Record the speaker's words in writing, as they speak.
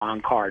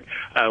card,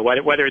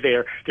 whether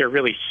they're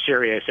really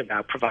serious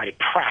about providing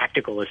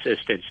practical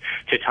assistance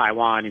to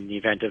Taiwan in the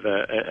event of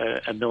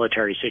a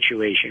military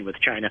situation with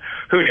China.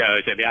 Who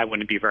knows? I mean, I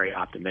wouldn't be very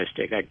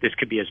optimistic. This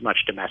could be as much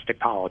domestic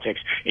politics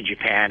in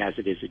Japan as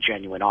it is a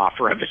genuine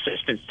offer of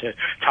assistance to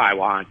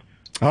Taiwan.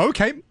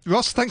 Okay,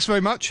 Ross, thanks very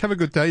much. Have a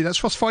good day.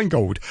 That's Ross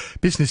Feingold,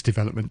 Business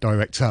Development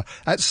Director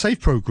at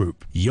SafePro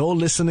Group. You're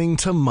listening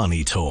to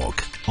Money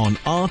Talk on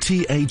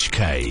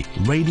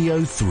RTHK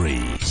Radio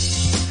 3.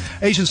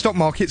 Asian stock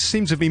markets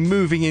seem to be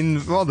moving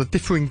in rather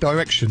differing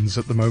directions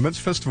at the moment.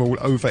 First of all,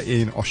 over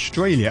in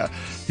Australia,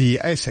 the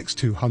ASX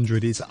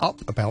 200 is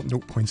up about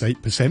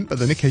 0.8%, but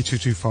the Nikkei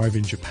 225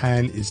 in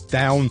Japan is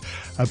down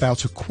about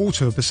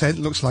 0.25%.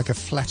 Looks like a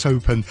flat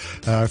open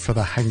for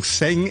the Hang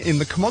Seng. In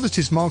the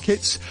commodities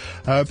markets,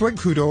 Brent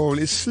crude oil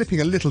is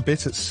slipping a little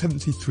bit at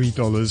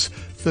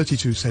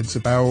 $73.32 a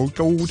barrel.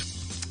 Gold,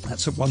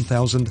 that's at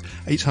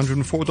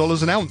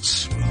 $1,804 an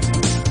ounce.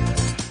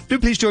 Do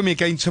please join me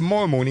again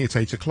tomorrow morning at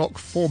 8 o'clock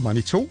for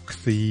Money Talk.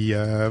 The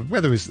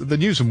the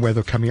news and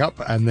weather coming up,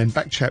 and then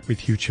back chat with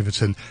Hugh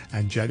Chiverton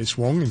and Janice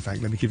Wong. In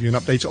fact, let me give you an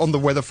update on the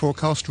weather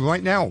forecast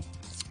right now.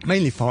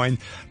 Mainly fine,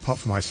 apart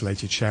from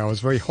isolated showers.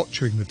 Very hot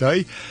during the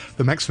day.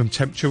 The maximum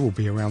temperature will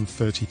be around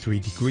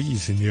 33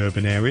 degrees in the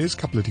urban areas, a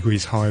couple of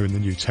degrees higher in the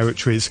New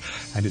Territories,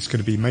 and it's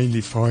going to be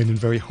mainly fine and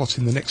very hot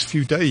in the next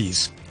few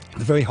days.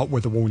 The very hot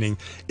weather warning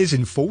is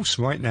in force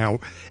right now.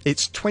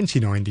 It's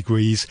 29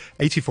 degrees,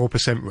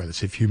 84%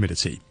 relative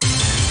humidity.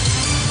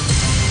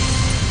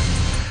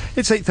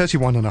 It's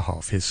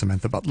 8:31:30. Here's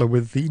Samantha Butler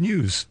with the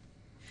news.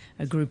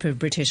 A group of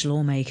British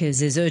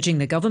lawmakers is urging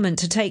the government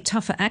to take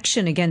tougher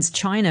action against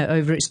China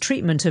over its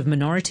treatment of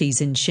minorities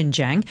in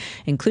Xinjiang,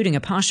 including a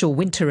partial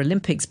Winter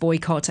Olympics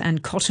boycott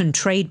and cotton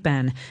trade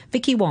ban.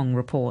 Vicky Wong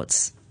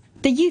reports.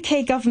 The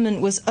UK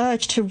government was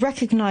urged to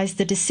recognise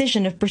the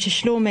decision of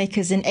British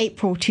lawmakers in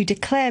April to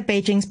declare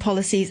Beijing's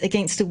policies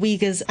against the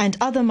Uyghurs and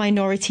other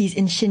minorities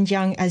in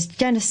Xinjiang as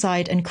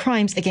genocide and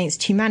crimes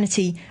against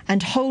humanity,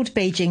 and hold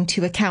Beijing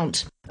to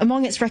account.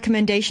 Among its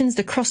recommendations,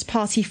 the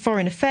Cross-Party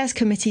Foreign Affairs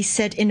Committee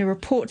said in a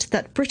report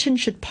that Britain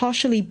should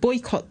partially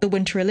boycott the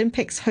Winter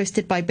Olympics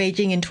hosted by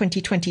Beijing in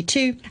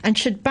 2022 and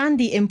should ban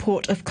the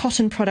import of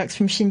cotton products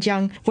from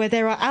Xinjiang, where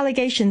there are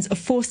allegations of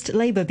forced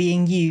labour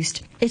being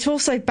used. It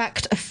also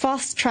backed a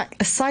fast-track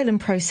asylum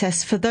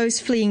process for those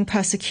fleeing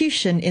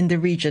persecution in the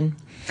region.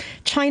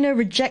 China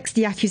rejects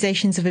the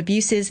accusations of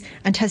abuses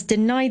and has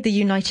denied the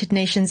United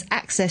Nations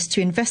access to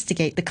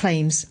investigate the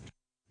claims.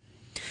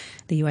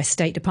 The US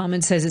State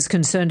Department says it's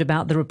concerned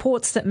about the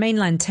reports that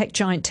mainland tech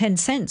giant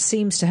Tencent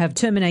seems to have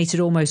terminated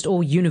almost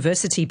all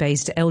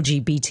university-based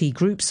LGBT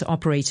groups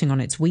operating on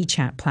its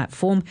WeChat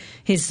platform.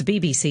 Here's the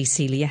BBC's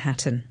Celia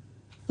Hatton.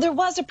 There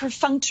was a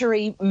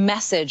perfunctory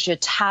message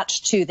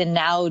attached to the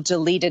now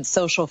deleted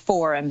social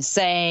forum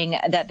saying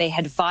that they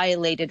had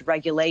violated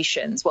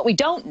regulations. What we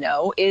don't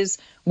know is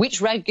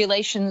which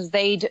regulations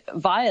they'd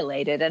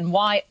violated and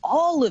why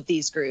all of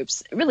these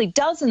groups, really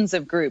dozens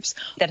of groups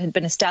that had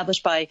been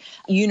established by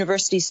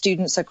university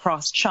students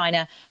across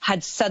China,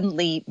 had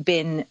suddenly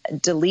been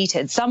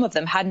deleted. Some of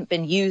them hadn't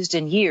been used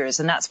in years,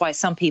 and that's why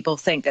some people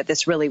think that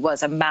this really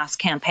was a mass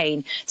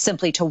campaign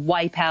simply to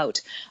wipe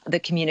out the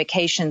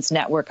communications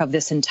network of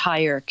this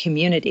entire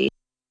community.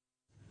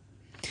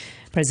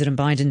 President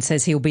Biden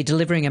says he'll be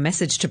delivering a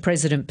message to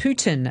President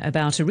Putin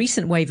about a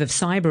recent wave of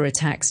cyber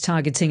attacks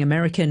targeting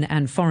American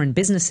and foreign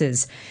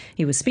businesses.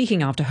 He was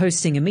speaking after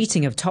hosting a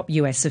meeting of top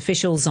US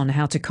officials on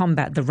how to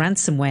combat the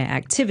ransomware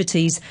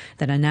activities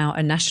that are now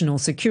a national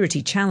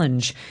security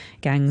challenge.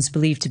 Gangs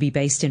believed to be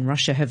based in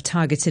Russia have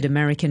targeted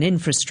American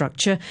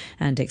infrastructure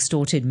and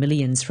extorted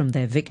millions from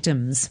their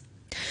victims.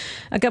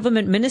 A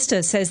government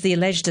minister says the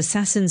alleged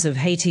assassins of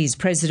Haiti's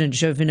President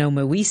Jovenel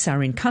Moïse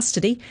are in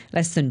custody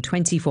less than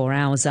 24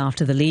 hours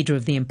after the leader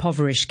of the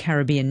impoverished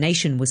Caribbean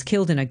nation was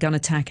killed in a gun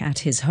attack at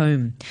his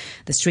home.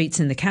 The streets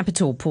in the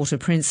capital,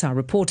 Port-au-Prince, are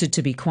reported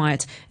to be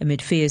quiet amid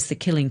fears the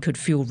killing could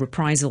fuel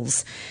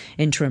reprisals.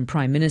 Interim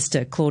Prime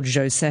Minister Claude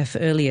Joseph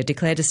earlier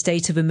declared a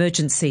state of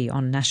emergency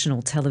on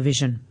national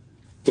television.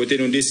 We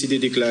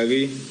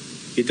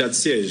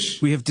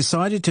have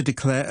decided to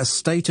declare a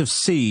state of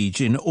siege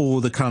in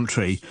all the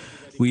country.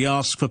 We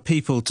ask for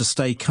people to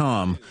stay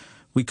calm.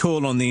 We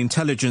call on the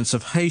intelligence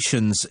of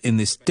Haitians in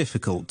this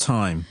difficult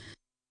time.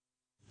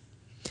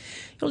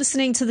 You're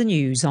listening to the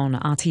news on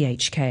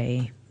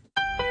RTHK.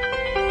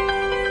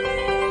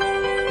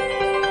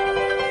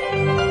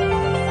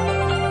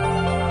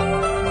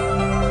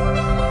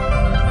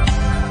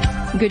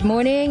 Good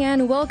morning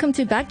and welcome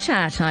to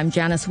Backchat. I'm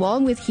Janice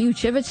Wong with Hugh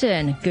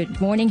Chiverton.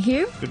 Good morning,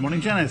 Hugh. Good morning,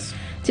 Janice.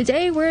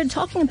 Today we're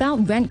talking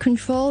about rent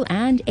control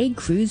and a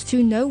cruise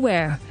to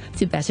nowhere.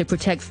 To better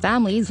protect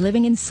families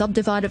living in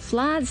subdivided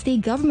flats, the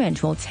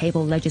government will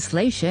table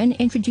legislation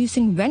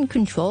introducing rent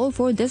control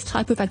for this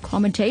type of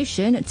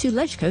accommodation to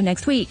LegCo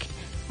next week.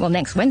 Well,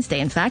 next Wednesday,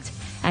 in fact.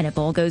 And if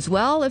all goes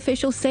well,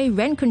 officials say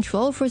rent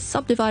control for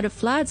subdivided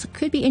flats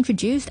could be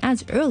introduced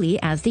as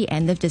early as the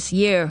end of this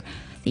year.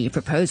 The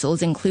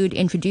proposals include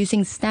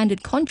introducing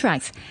standard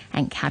contracts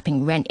and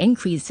capping rent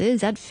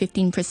increases at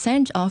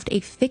 15% after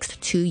a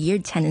fixed 2-year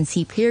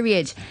tenancy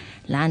period.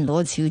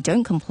 Landlords who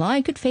don't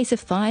comply could face a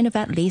fine of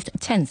at least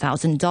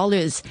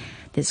 $10,000.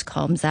 This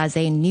comes as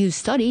a new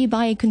study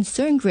by a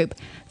concern group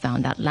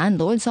found that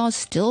landlords are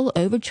still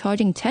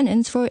overcharging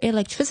tenants for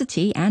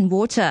electricity and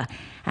water,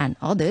 and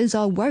others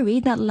are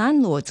worried that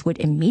landlords would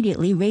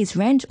immediately raise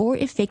rent or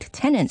evict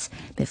tenants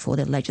before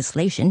the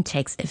legislation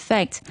takes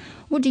effect.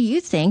 What do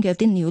you think of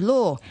the new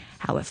law?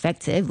 How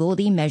effective will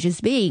the measures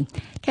be?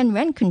 Can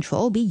rent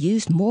control be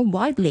used more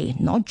widely,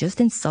 not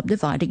just in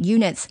subdivided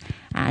units?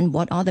 And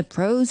what are the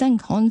pros and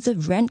cons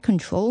of rent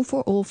control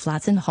for all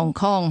flats in Hong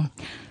Kong?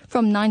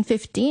 From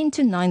 9:15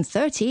 to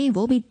 9:30,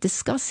 we'll be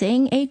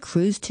discussing a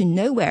cruise to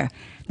nowhere.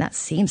 That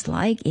seems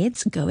like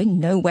it's going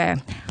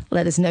nowhere.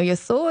 Let us know your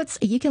thoughts.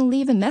 You can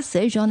leave a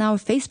message on our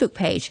Facebook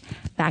page,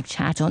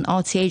 Backchat on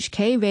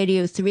RTHK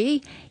Radio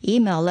 3.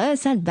 Email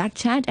us at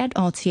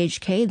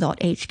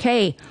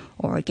backchat@rthk.hk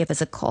or give us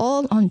a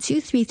call on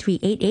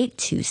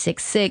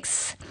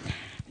 233-88266.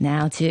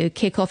 Now, to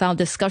kick off our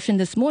discussion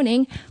this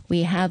morning,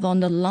 we have on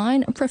the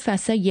line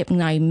Professor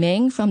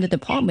Ngai-ming from the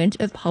Department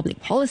of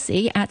Public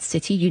Policy at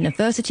City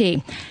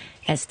University,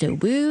 Esther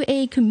Wu,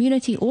 a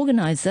community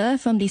organizer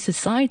from the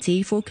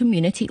Society for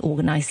Community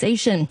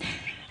Organization,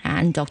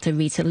 and Dr.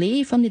 Rita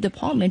Lee from the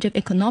Department of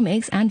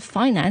Economics and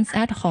Finance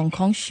at Hong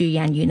Kong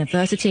Shu-Yan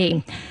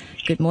University.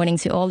 Good morning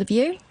to all of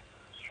you.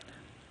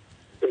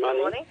 Good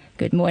morning.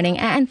 Good morning,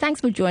 and thanks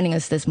for joining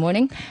us this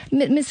morning.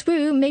 Ms.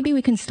 Wu, maybe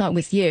we can start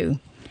with you.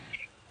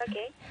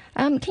 Okay.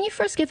 Can you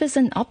first give us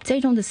an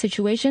update on the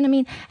situation? I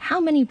mean, how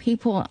many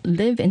people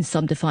live in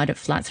subdivided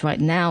flats right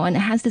now, and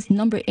has this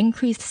number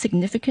increased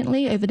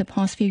significantly over the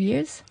past few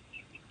years?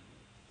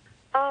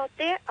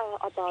 There are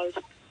about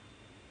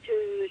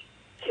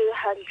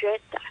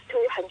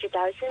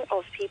 200,000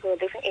 of people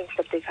living in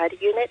subdivided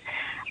units,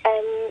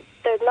 and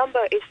the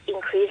number is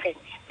increasing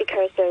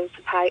because the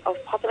supply of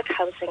public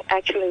housing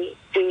actually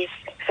is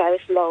very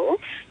slow.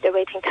 The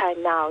waiting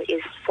time now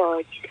is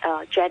for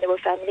general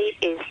family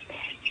is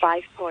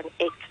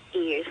 5.8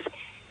 years.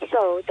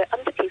 So the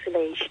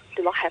underprivileged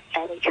do not have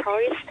any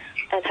choice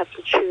and have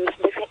to choose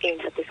living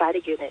in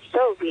subdivided units.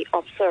 So we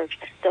observe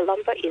the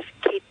number is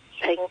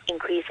keeping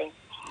increasing.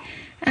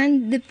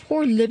 And the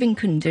poor living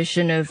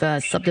condition of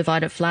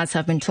subdivided flats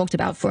have been talked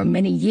about for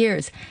many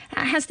years.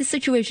 Has the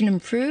situation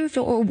improved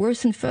or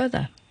worsened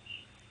further?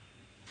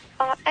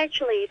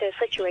 Actually, the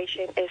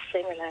situation is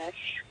similar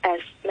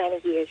as many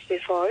years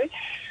before.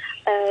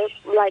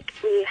 Like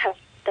we have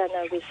done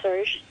a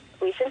research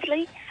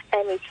recently,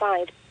 and we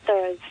find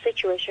the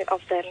situation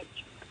of them,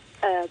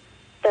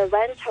 the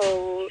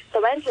rental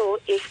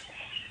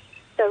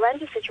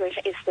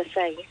situation is the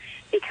same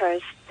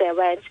because the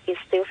rent is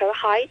still very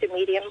high. The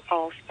median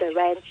of the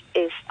rent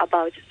is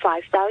about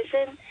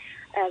 5,000,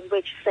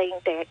 which saying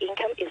their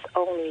income is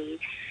only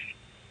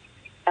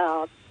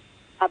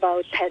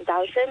about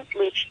 10,000,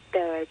 which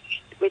the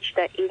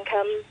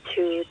income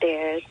to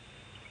their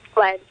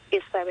rent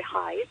is very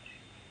high.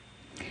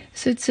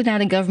 So now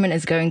the government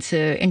is going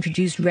to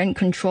introduce rent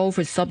control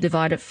for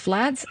subdivided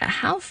flats.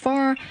 How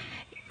far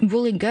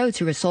will it go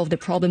to resolve the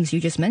problems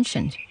you just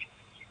mentioned?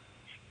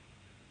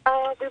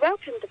 We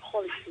welcome the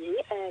policy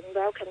and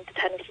welcome the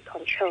tenancy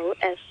control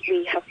as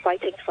we have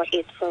fighting for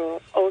it for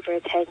over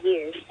 10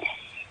 years.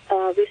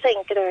 We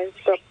think the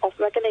scope of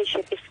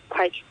regulation is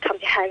quite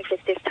comprehensive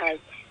this time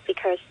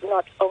because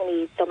not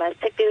only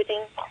domestic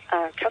buildings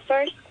are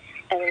covered,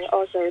 and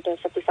also the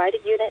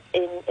subdivided unit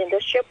in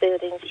industrial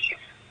buildings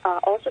are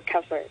also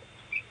covered.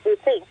 We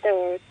think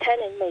the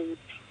tenant may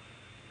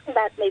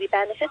be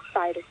benefit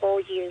by the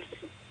 4 years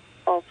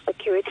of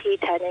security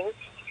tenants.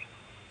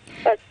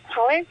 But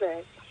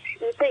however,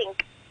 we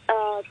think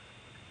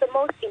the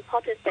most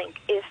important thing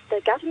is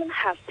the government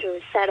has to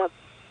set up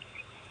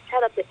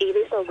the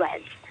illegal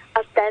rent,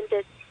 a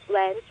standard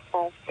rent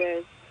of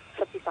the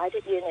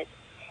subdivided units,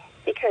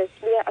 because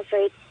we are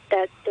afraid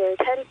that the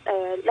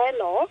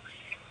landlord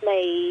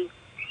may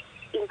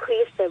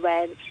increase the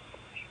rent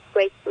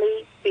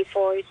greatly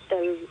before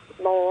the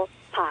law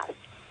passed.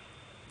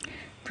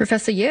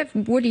 Professor Yip,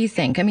 what do you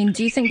think? I mean,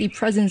 do you think the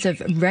presence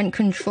of rent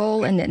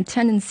control and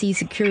tenancy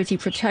security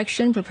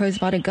protection proposed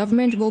by the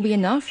government will be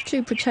enough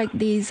to protect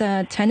these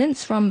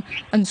tenants from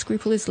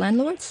unscrupulous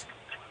landlords?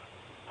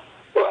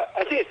 Well,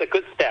 I think it's a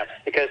good step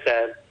because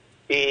the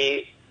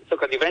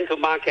rental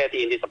market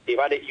in the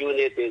subdivided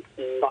unit is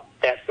not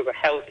that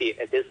healthy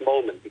at this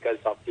moment because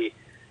of the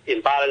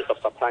imbalance of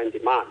supply and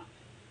demand.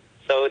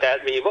 So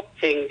that we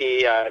working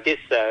this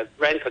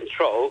rent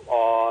control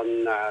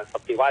on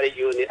subdivided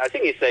unit, I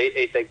think it's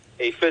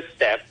a first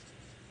step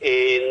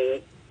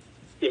in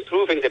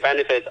improving the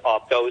benefits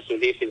of those who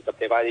live in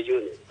subdivided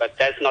units. But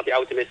that's not the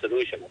ultimate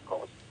solution, of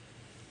course.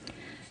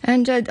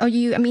 And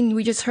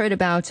we just heard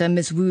about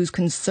Ms. Wu's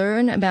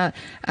concern about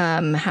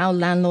how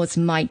landlords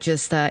might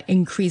just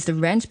increase the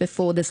rent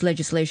before this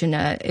legislation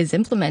is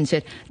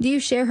implemented. Do you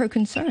share her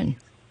concern?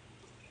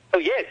 Oh,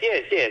 yes.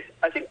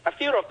 I think a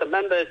few of the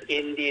members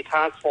in the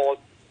task force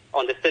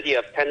on the study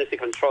of tenancy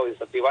control in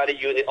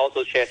subdivided unit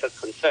also share such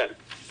concern.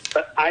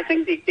 But I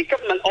think the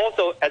government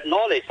also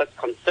acknowledged such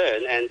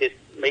concern and this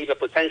may be a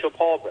potential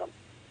problem.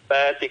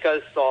 But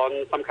because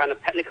on some kind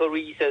of technical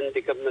reason,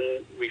 the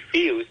government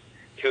refused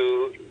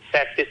to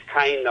set this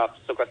kind of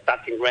so-called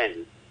starting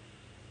rent.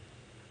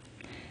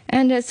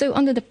 And so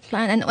under the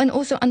plan, and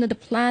also under the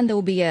plan, there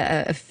will be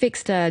a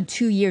fixed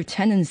 2-year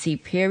tenancy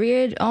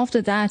period.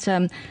 After that,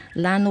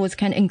 landlords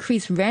can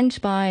increase rent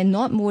by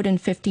not more than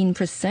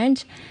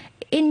 15%.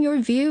 In your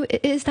view,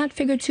 is that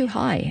figure too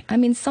high? I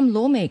mean, some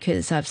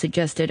lawmakers have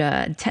suggested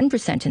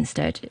 10%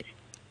 instead.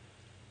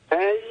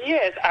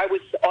 Yes, I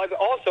would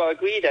also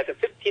agree that the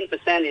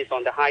 15% is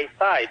on the high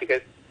side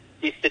because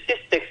the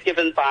statistics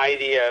given by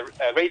the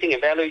Rating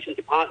Evaluation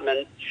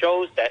Department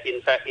shows that,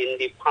 in fact, in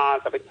the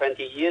past about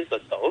 20 years or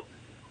so,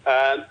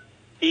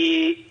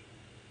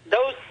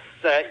 those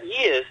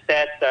years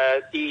that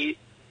the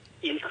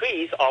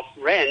increase of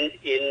rent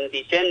in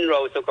the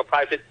general so-called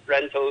private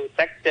rental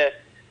sector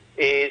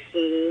is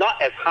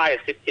not as high as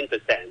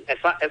 15%. As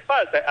far as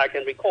I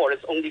can recall,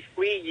 it's only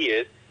 3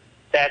 years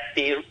that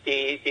the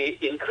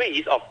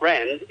increase of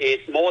rent is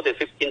more than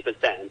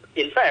 15%.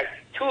 In fact,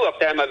 2 of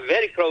them are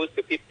very close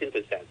to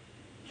 15%.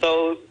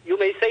 So you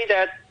may say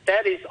that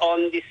that is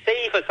on the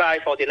safer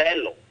side for the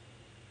landlord.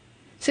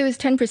 So is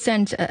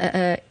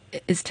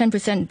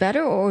 10%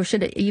 better, or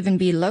should it even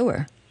be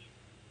lower?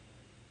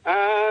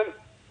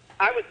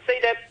 I would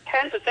say that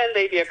 10%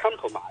 may be a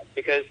compromise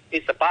because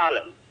it's a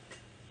balance.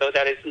 So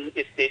that it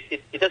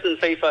doesn't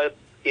favor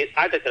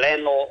either the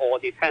landlord or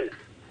the tenant.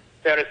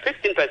 Whereas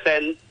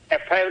 15%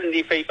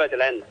 apparently favor the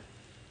landlord.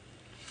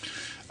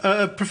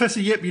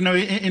 Professor Yip,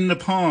 in the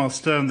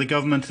past, the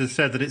government has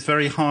said that it's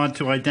very hard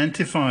to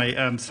identify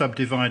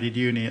subdivided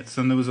units,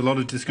 and there was a lot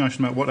of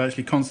discussion about what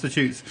actually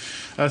constitutes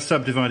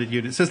subdivided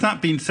units. Has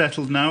that been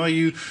settled now? Are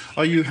you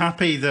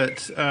happy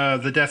that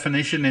the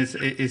definition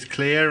is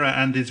clear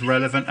and is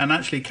relevant and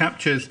actually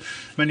captures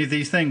many of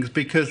these things?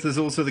 Because there's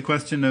also the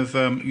question of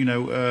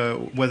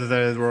whether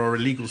there are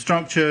illegal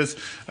structures,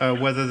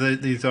 whether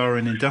these are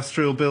in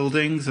industrial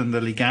buildings, and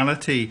the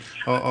legality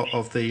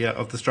of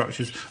the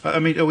structures. I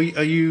mean, are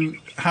you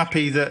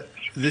happy that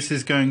this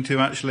is going to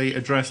actually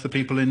address the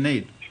people in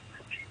need?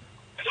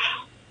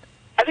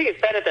 I think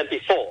it's better than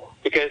before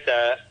because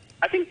I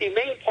think the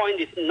main point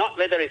is not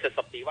whether it's a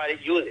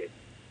subdivided unit.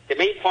 The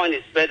main point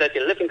is whether the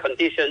living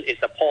condition is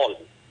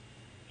appalling.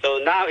 So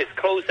now it's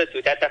closer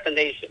to that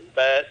definition.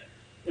 But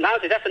now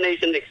the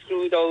definition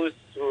excludes those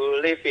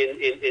who live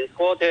in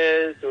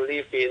squatters, who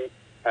live in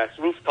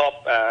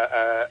rooftop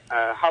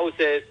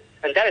houses,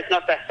 and that is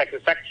not that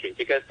satisfactory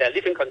because their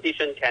living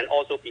condition can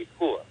also be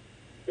poor.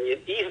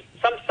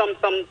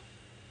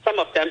 Some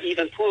of them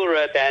even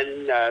poorer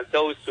than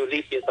those who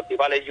live in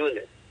subdivided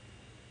units.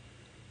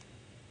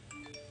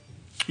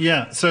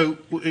 Yeah. So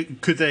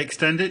could they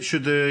extend it?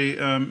 Should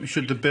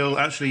the bill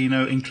actually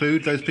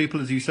include those people,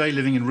 as you say,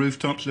 living in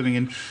rooftops,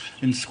 living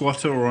in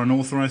squatter or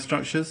unauthorized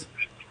structures?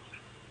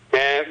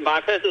 My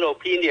personal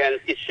opinion,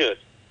 it should.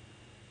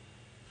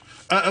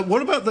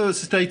 What about the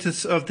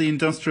status of the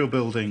industrial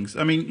buildings?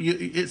 I mean,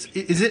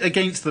 is it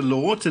against the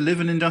law to live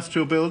in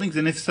industrial buildings?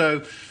 And if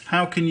so,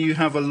 how can you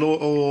have a law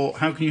or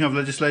how can you have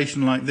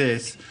legislation like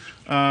this,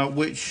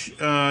 which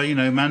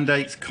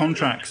mandates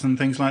contracts and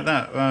things like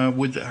that?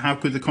 How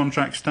could the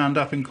contract stand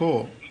up in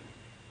court?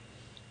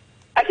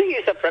 I think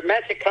it's a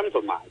pragmatic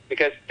compromise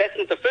because that's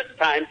not the first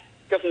time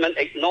government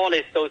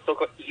acknowledged those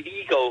so-called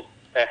illegal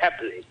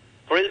happenings.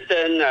 For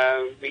instance,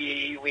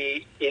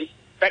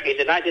 back in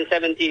the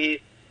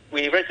 1970s.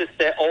 We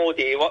registered all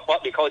the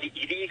what we call the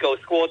illegal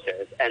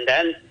squatters, and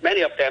then many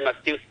of them are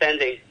still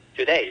standing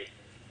today.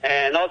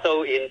 And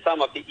also in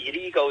some of the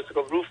illegal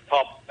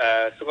rooftop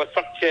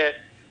structure,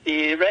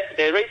 the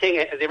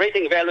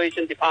rating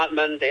evaluation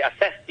department, they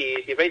assess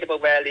the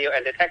rateable value,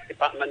 and the tax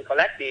department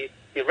collect the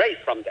rate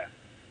from them.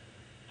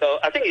 So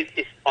I think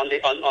it's on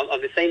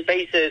the same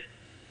basis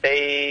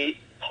they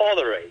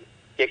tolerate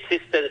the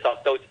existence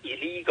of those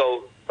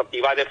illegal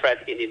subdivided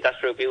flats in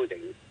industrial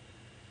buildings.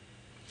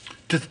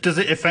 Does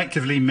it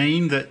effectively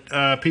mean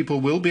that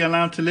people will be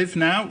allowed to live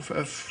now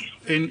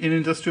in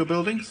industrial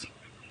buildings?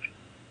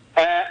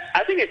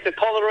 I think it's a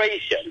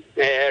toleration.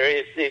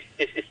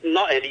 It's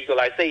not a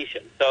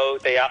legalization. So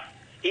they are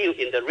still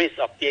in the risk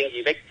of being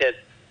evicted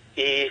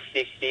if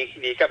the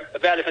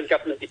relevant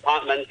government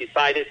department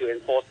decided to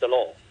enforce the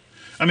law.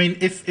 I mean,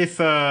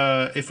 if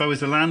I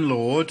was a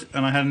landlord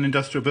and I had an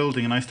industrial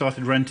building and I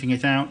started renting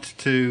it out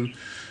to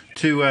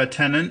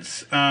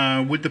tenants,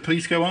 would the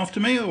police go after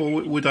me,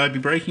 or would I be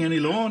breaking any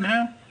law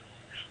now?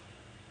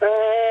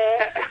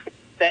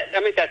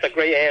 That's a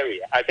grey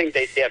area. I think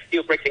they are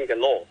still breaking the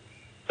law.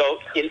 So,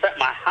 in fact,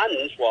 my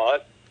hunch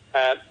was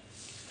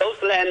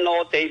those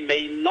landlords, they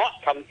may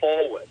not come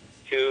forward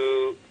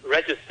to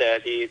register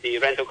the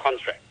rental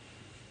contract.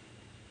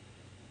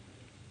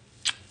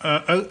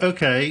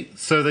 Okay,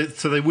 so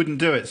they wouldn't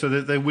do it, so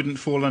that they wouldn't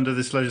fall under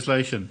this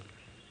legislation.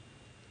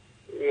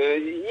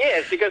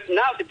 Yes, because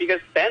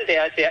then they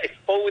are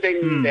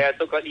exposing their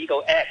so-called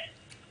legal act,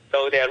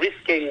 so they are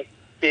risking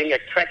being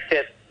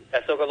attracted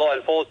so-called law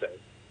enforcers.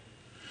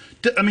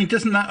 I mean,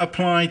 doesn't that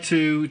apply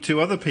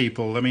to other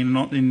people? I mean,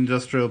 not in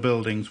industrial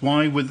buildings.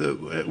 Why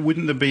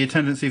wouldn't there be a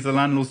tendency for the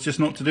landlords just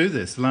not to do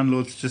this? The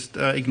landlords just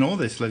ignore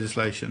this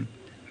legislation?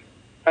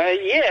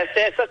 Yes,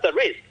 there's such a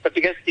risk, but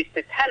because the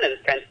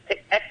tenants can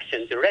take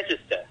action to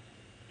register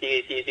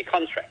the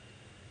contract.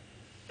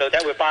 So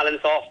that will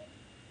balance off.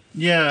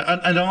 Yeah,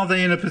 and are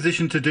they in a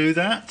position to do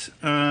that?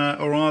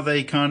 Or are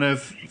they kind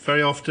of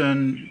very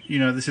often,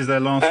 this is their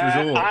last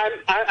resort?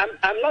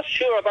 I'm not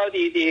sure about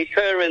the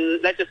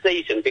current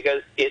legislation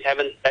because it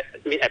haven't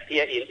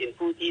appeared in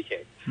full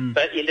detail.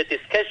 But in the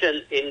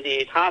discussion in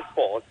the task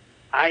force,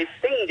 I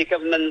think the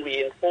government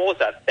reinforced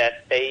us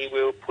that they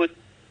will put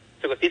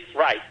sort of this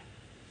right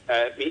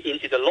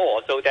into the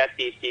law so that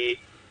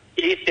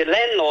if the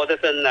landlord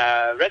doesn't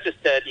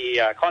register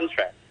the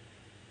contract,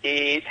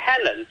 the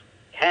tenant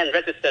can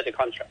register the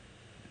contract.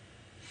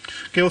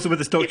 Okay, also with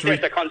this Dr.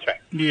 Rita.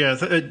 Contract. Yeah,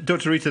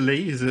 Dr. Rita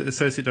Lee is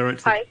Associate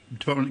Director. Hi.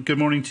 Department. Good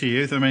morning to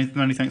you.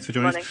 Many thanks for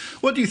joining us.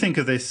 What do you think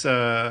of this?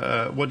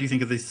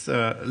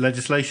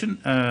 Legislation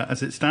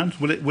as it stands?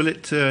 Will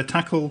it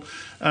tackle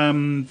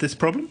this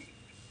problem?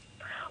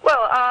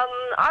 Well,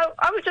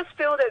 I would just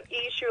feel the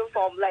issue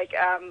from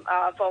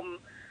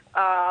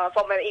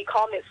an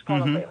economist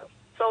point of view.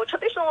 So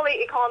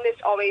traditionally,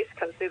 economists always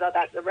consider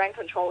that the rent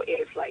control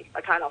is like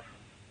a kind of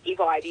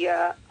evil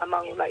idea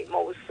among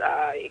most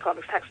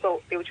economics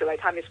textbooks due to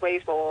time is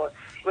waste for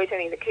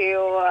waiting in the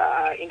queue.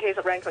 In case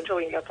of rent control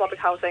in the public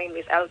housing,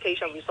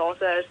 misallocation of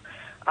resources.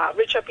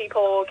 Richer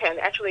people can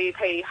actually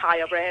pay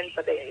higher rent,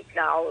 but they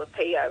now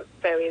pay a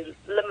very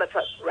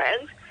limited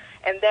rent.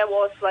 And there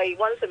was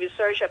once a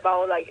research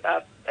about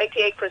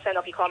 88%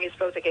 of economists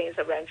vote against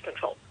the rent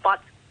control.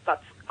 But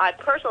I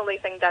personally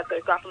think that the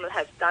government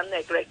has done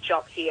a great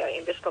job here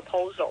in this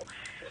proposal.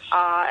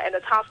 And the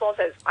task force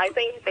says, I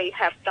think they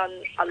have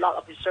done a lot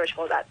of research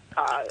for that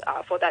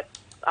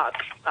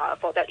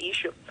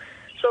issue.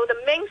 So the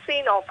main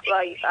thing of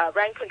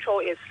rent control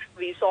is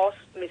resource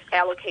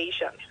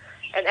misallocation.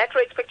 An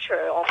accurate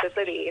picture of the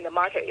city in the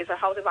market is a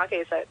housing market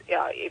is that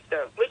if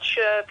the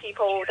richer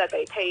people that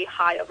they pay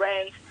higher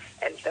rent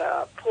and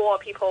the poor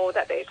people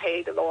that they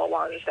pay the lower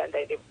ones, then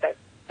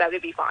that will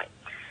be fine.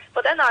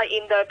 But then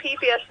in the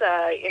previous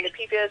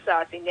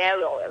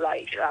scenario,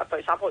 for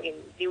example in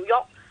New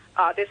York,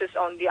 this is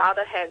on the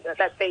other hand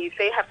that they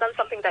have done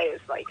something that is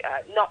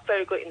not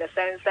very good in the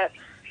sense that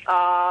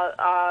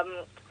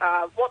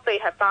what they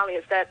have found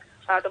is that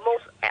the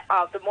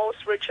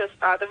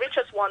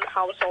richest one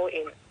household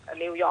in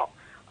New York,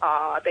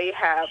 they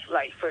have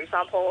for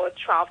example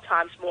 12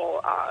 times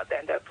more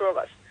than the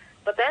poorest.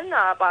 But then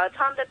by the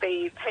time that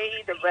they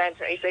pay the rent,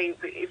 if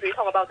we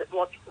talk about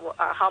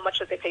how much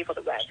they pay for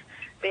the rent,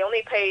 they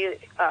only pay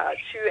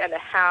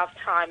 2.5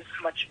 times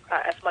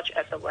as much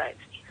as the rent.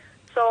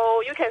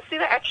 So you can see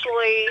that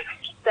actually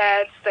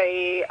that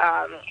the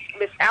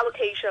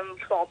misallocation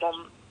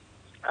problem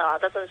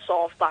doesn't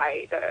solve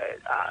by the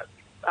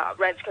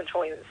rent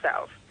control in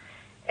itself.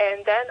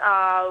 And then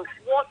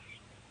what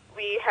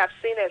we have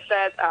seen is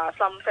that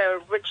some very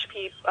rich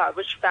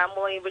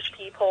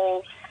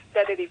people,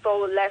 that they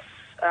devote less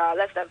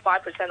than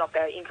 5% of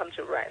their income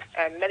to rent,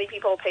 and many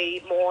people pay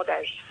more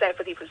than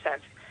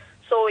 70%.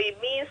 So it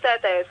means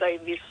that there is a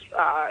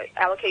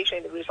misallocation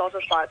in the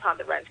resources by the time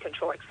the rent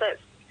control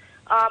exists.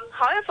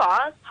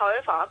 However,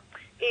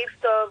 if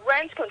the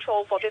rent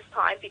control for this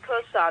time,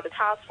 because the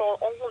task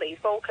force only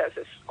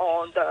focuses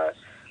on the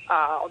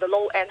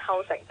low-end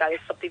housing, that is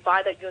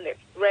subdivided unit,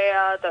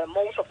 where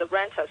most of the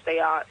renters they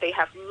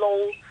have the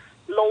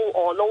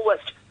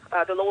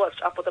lowest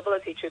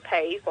affordability to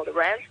pay for the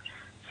rent.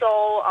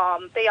 So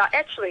they are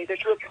actually the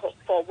group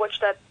for which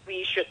that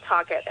we should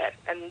target at,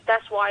 and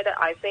that's why that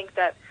I think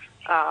that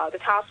the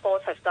task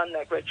force has done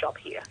a great job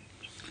here.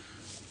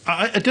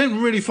 I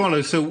don't really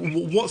follow. So,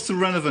 what's the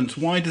relevance?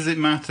 Why does it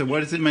matter? Why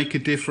does it make a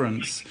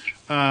difference?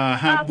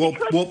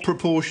 What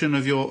proportion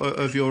of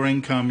your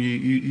income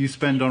you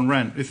spend on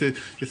rent? If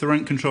the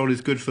rent control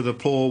is good for the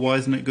poor, why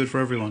isn't it good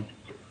for everyone?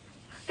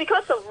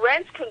 Because the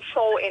rent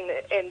control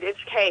in this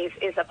case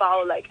is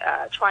about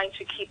trying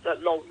to keep the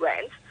low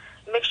rent,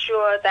 make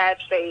sure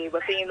that they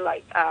within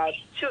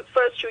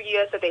first 2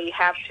 years that they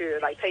have to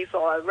pay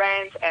for a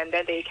rent, and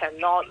then they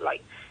cannot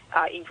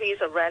increase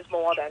the rent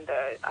more than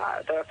the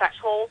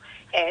threshold,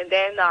 and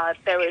then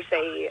there is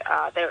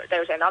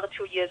another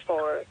 2 years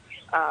for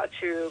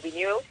to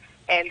renew,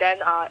 and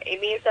then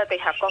it means that they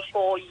have got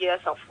 4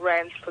 years of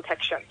rent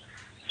protection,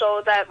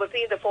 so that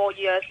within the 4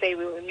 years they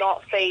will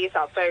not face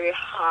a very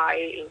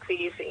high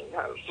increase in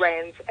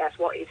rent as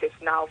what it is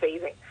now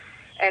facing.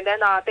 And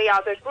then they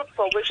are the group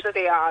for which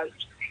they are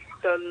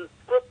the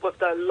group with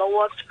the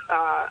lowest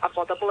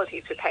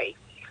affordability to pay.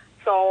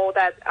 So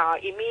that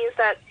it means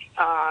that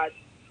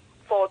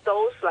for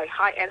those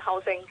high-end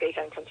housing, they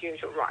can continue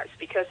to rise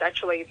because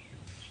actually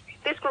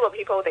this group of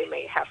people, they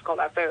may have got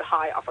a very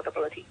high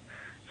affordability.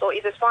 So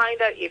it is fine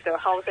that if the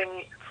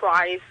housing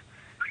price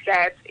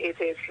that it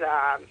is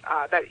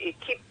that it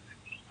keeps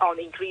on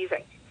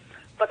increasing.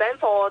 But then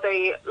for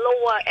the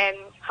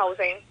lower-end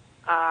housing,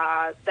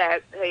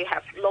 that they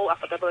have low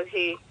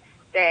affordability,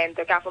 then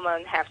the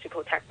government have to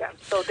protect them.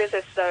 So this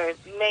is the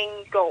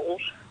main goal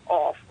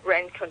of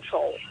rent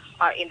control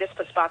in this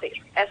perspective.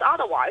 As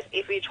otherwise,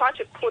 if we try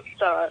to put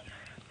the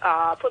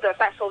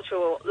threshold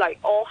to like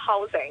all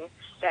housing,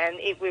 then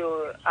it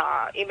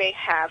may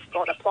have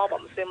got a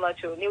problem similar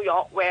to New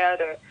York, where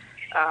the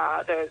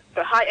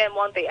high end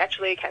one they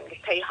actually can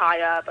pay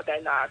higher, but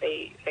then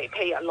they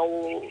pay a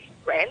low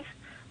rent.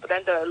 But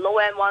then the low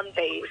end one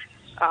they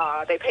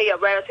pay a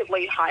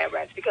relatively higher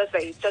rent because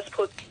they just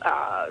put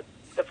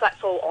the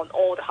threshold on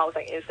all the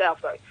housing instead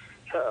of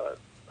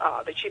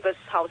the cheapest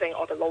housing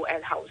or the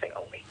low-end housing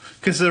only.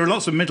 Because there are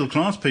lots of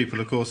middle-class people,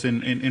 of course,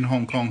 in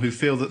Hong Kong who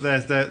feel that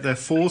they're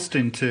forced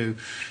into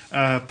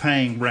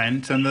paying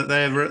rent and that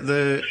they're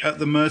at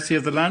the mercy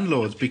of the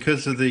landlords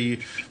because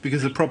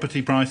the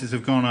property prices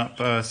have gone up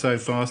so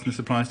fast, and this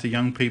applies to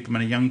young people,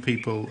 many young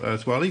people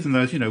as well, even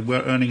those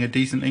were earning a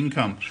decent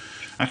income.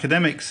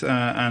 Academics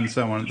and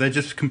so on, they're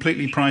just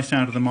completely priced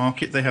out of the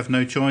market. They have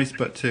no choice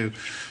but to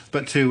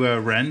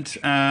rent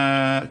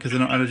because they're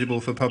not eligible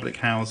for public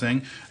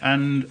housing,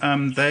 and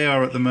they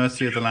are at the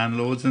mercy of the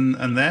landlords,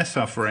 and they're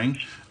suffering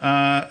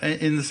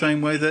in the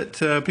same way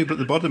that people at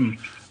the bottom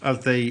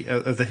of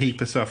the heap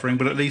are suffering.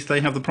 But at least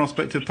they have the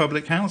prospect of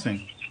public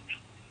housing.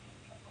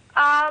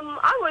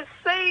 I would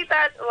say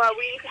that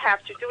we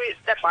have to do it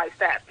step by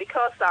step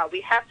because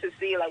we have to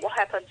see like what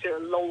happened to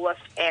the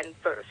lowest end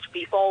first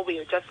before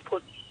we just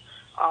put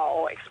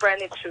or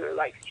expand it to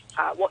like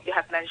what you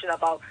have mentioned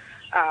about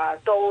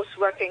those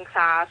working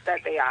class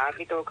that they are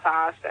middle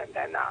class, and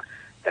then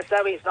the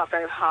salary is not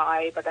very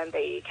high, but then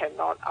they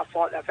cannot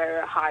afford a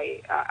very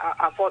high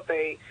afford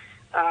the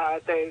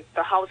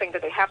housing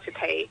that they have to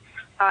pay.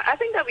 I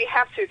think that we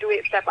have to do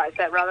it step by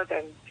step rather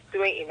than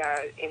doing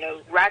it in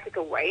a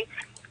radical way.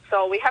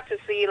 So we have to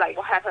see like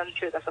what happened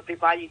to the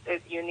subdivided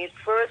unit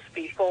first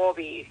before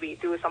we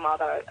do some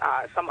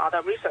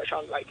other research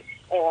on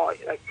or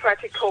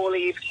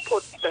practically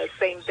put the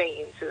same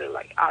thing into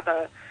like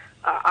other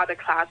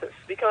classes,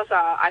 because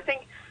I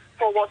think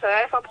for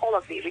whatever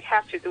policy we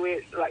have to do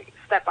it like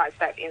step by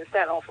step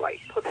instead of like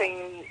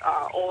putting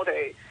all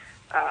the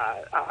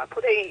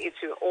putting it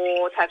to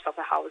all types of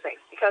the housing,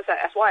 because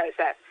as what I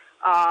said,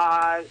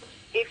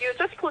 if you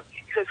just put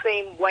the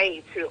same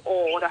way to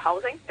all the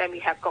housing, then we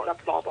have got a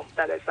problem.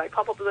 That is like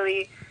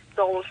probably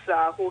those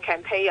who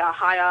can pay a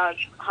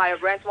higher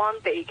rent one,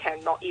 they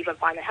cannot even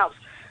find a house.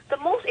 The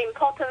most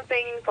important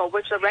thing for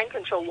which the rent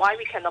control, why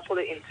we cannot put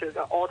it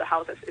into all the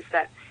houses, is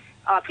that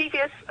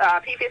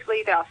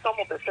previously there are some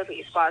of the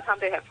cities by the time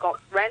they have got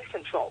rent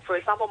control. For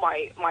example,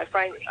 my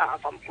friend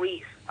from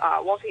Greece,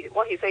 what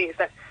he says is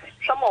that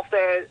some of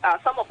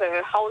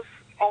the house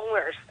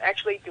owners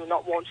actually do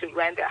not want to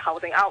rent their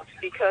housing out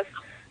because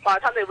by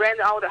the time they rent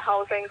out the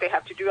housing, they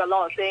have to do a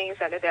lot of things,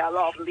 and then there are a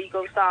lot of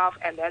legal stuff,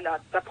 and then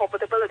the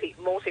profitability,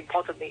 most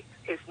importantly,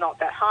 is not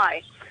that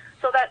high.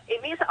 So that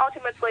it means that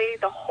ultimately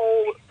the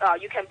whole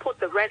you can put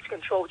the rent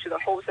control to the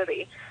whole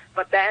city,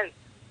 but then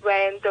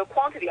when the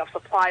quantity of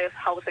supply of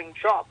housing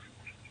drops,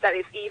 that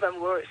is even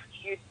worse.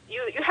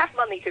 You have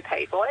money to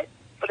pay for it,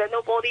 but then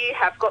nobody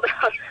have got,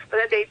 but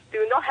then they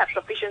do not have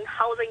sufficient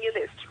housing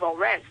units for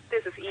rent.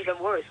 This is even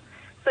worse.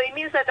 So it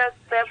means that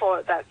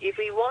therefore that if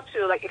we want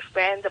to like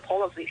expand the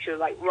policy to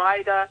like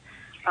wider,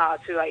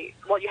 to like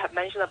what you have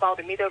mentioned about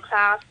the middle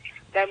class,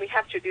 then we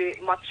have to do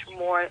it much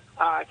more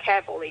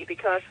carefully,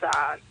 because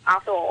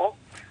after all,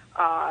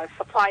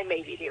 supply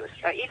may reduce.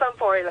 Even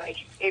for like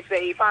if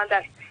they find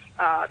that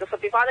the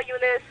subdivided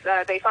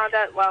units, they found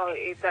that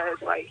if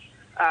there's like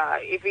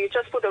if we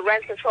just put the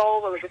rent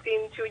control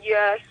within 2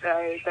 years,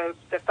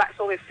 the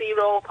threshold is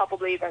zero,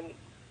 probably then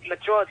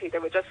majority they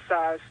will just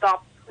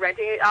stop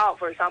renting it out,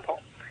 for example.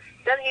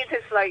 Then it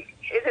is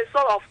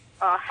sort of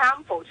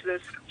harmful to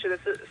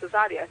the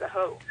society as a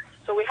whole.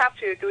 So we have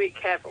to do it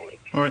carefully.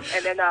 All right.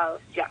 And then,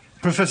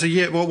 Professor,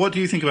 well, what do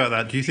you think about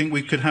that? Do you think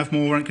we could have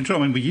more rent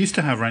control? I mean, we used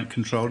to have rent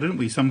control, didn't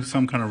we? Some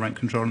kind of rent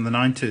control in the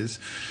 90s.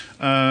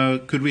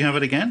 Could we have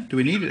it again? Do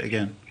we need it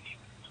again?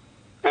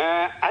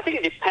 I think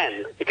it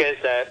depends, because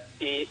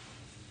the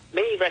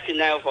main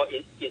rationale for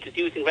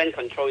introducing rent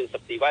control in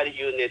subdivided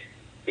units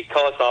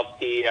because of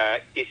the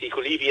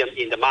disequilibrium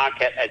in the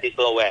market at this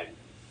low end.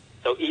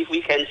 So if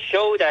we can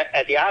show that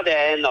at the other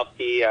end of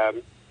the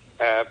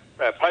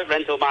private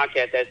rental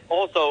market, there's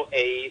also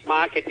a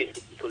market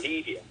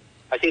disequilibrium,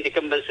 I think the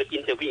government should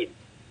intervene.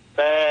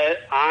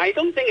 But I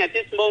don't think at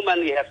this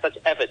moment we have such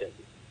evidence.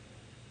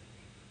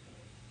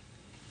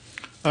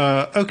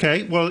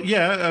 Okay, well,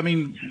 yeah, I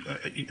mean,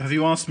 have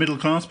you asked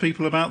middle-class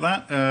people about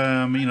that?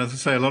 As I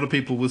say, a lot of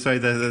people will say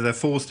they're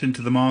forced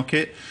into the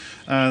market.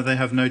 They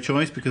have no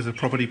choice because of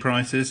property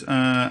prices,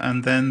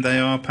 and then they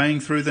are paying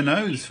through the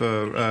nose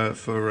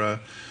for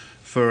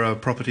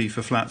property,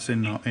 for flats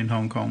in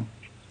Hong Kong,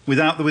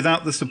 without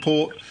the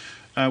support,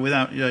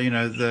 without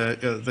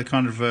the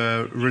kind of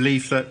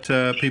relief that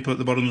people at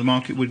the bottom of the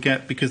market would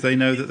get, because they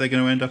know that they're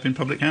going to end up in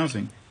public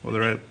housing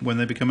when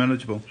they become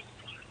eligible.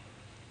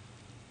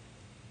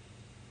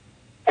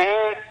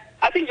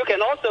 I think you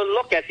can also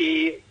look at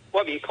the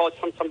what we call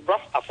some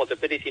rough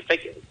affordability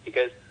figures,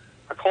 because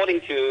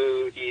according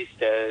to these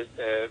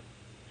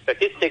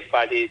statistics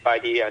by the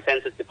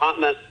Census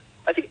Department,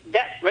 I think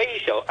that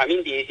ratio,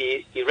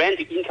 the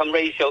rent-to-income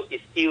ratio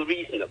is still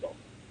reasonable.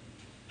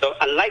 So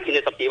unlike in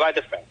the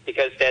subdivided flat,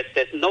 because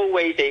there's no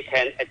way they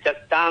can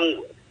adjust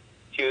downward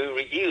to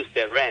reduce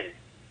their rent.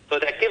 So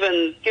that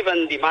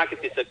given the market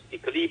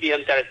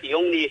equilibrium, that is the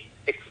only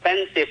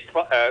expensive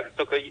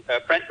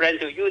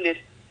rental unit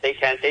they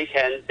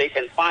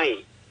can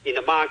find in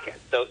the market.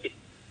 So it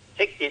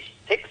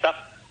takes up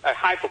a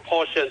high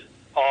proportion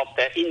of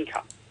their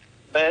income.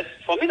 But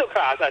for middle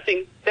class, I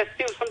think there's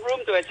still some room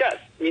to adjust.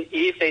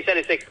 If they said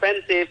it's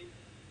expensive,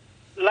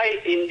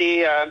 like in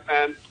the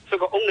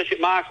so-called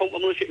home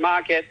ownership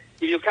market,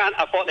 if you can't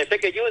afford a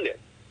bigger unit,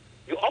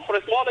 you offer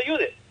a smaller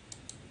unit.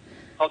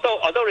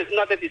 Although it's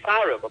not that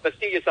desirable, but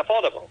still it's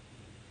affordable.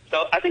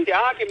 So I think the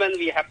argument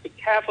we have to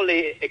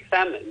carefully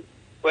examine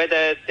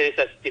whether there's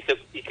a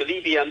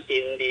equilibrium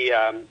in the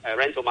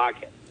rental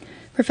market.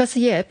 Professor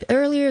Yip,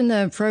 earlier in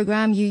the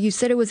program, you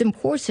said it was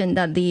important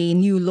that the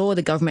new law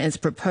the government is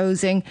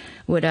proposing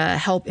would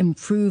help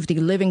improve the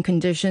living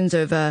conditions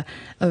of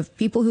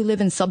people who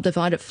live in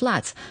subdivided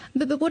flats.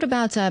 But what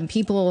about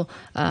people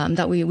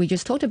that we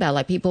just talked about,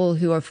 like people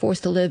who are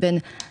forced to live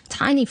in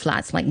tiny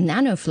flats, like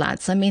nano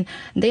flats?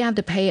 They have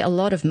to pay a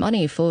lot of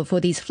money for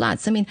these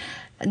flats.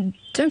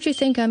 Don't you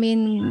think,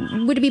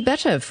 would it be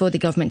better for the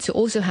government to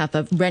also have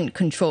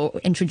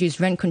introduce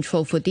rent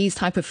control for these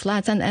type of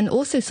flats and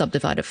also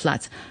subdivided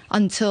flats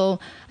until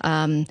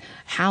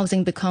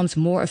housing becomes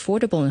more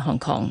affordable in Hong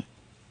Kong?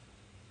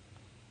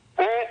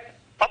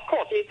 Of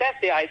course, that's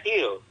the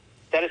ideal.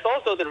 That is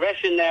also the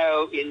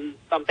rationale in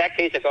some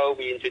decades ago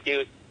we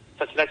introduced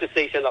such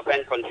legislation of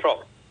rent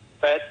control.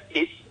 But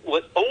it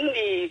was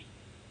only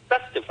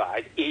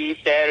justified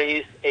if there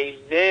is a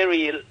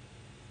very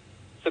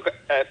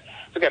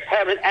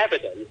apparent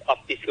evidence of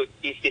this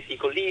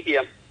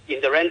equilibrium in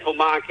the rental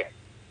market.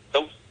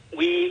 So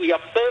we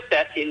observed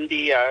that in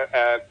the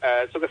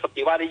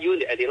subdivided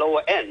unit at the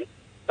lower end.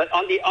 But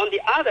on the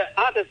other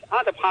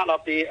part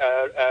of the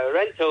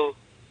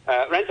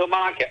rental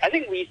market, I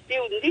think we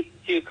still need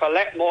to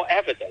collect more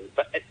evidence.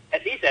 But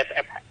at least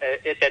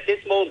at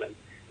this moment,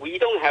 we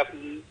don't have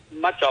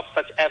much of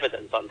such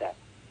evidence on that.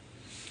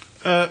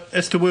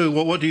 Esther Wu,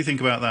 what do you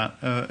think about that?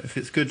 If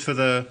it's good for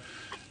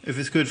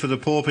the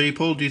poor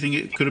people, do you think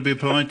it could be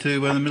applied to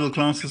the middle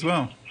class as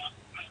well?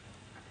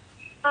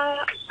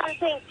 I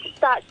think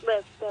start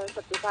with the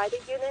subdivided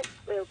unit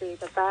will be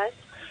the best.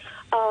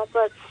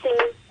 But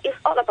since it's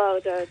all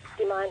about the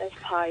demand and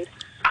supply,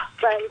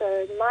 when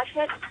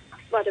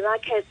the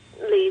market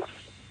leads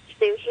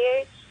still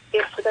here,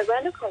 if the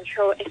rental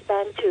control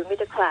expands to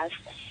middle class,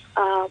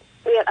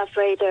 we are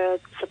afraid the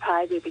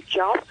supply will be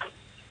dropped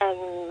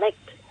and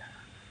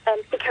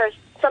because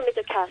some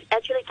middle class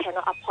actually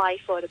cannot apply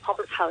for the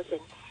public housing.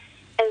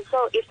 And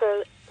so if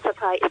the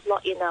supply is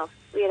not enough,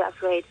 we are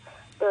afraid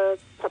the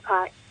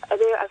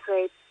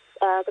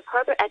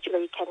problem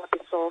actually cannot be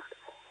solved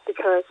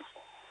because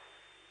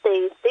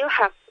they still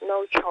have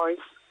no choice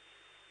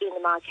in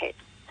the market.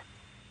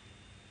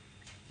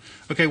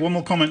 Okay, one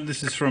more comment.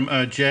 This is from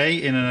Jay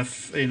in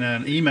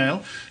an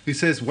email who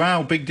says,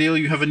 wow, big deal,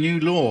 you have a new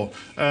law.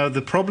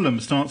 The problem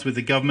starts with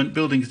the government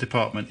buildings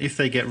department. If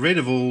they get rid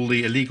of all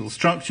the illegal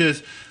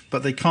structures,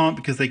 but they can't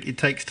because it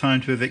takes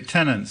time to evict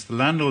tenants. The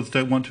landlords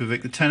don't want to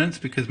evict the tenants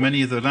because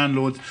many of the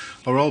landlords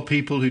are old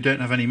people who don't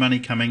have any money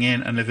coming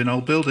in and live in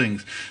old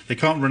buildings. They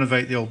can't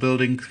renovate the old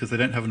buildings because they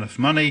don't have enough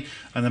money,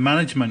 and the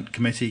management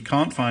committee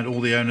can't find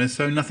all the owners,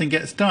 so nothing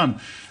gets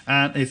done.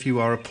 And if you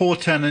are a poor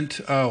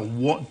tenant,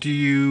 what do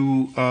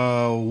you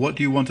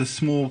want? A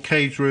small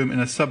cage room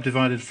in a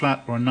subdivided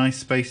flat or a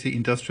nice spacey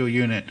industrial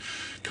unit?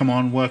 Come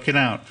on, work it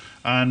out.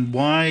 And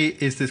why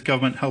is this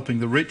government helping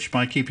the rich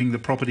by keeping the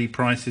property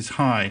prices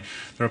high?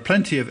 There are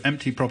plenty of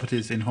empty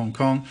properties in Hong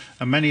Kong,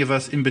 and many of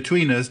us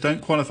in-betweeners don't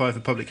qualify for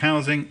public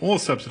housing or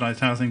subsidised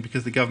housing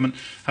because the government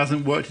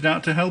hasn't worked it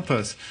out to help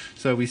us.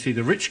 So we see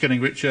the rich getting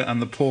richer and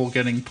the poor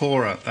getting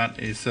poorer. That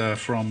is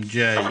from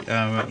Jay.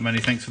 Many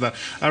thanks for that.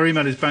 Our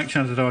email is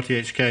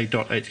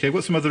backchat@rthk.hk.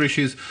 What's some other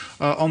issues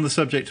on the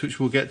subject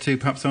which we'll get to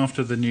perhaps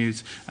after the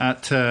news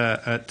at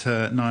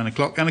 9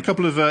 o'clock? And a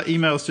couple of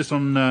emails just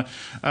on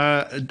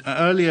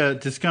earlier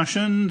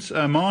discussions.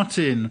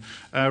 Martin,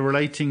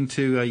 relating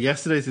to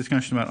yesterday's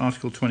discussion about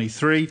Article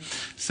 23,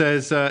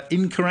 says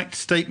incorrect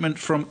statement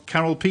from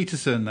Carol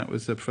Peterson. That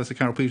was Professor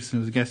Carol Peterson,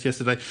 who was a guest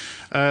yesterday.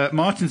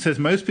 Martin says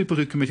most people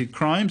who committed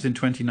crimes in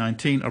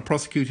 2019 are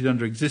prosecuted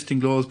under existing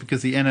laws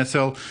because the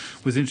NSL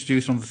was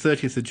introduced on the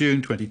 30th of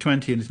June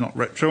 2020 and is not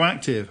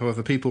retroactive.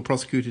 However, people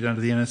prosecuted under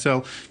the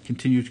NSL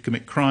continue to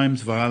commit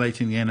crimes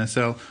violating the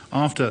NSL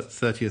after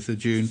 30th of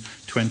June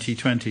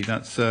 2020.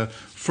 That's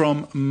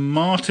from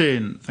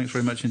Martin. Thanks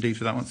very much indeed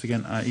for that. Once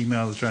again, our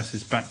email address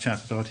is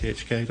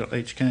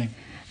backchat@rthk.hk.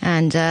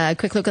 And a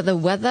quick look at the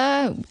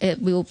weather. It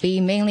will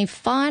be mainly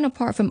fine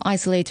apart from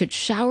isolated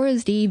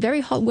showers. The very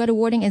hot weather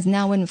warning is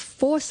now in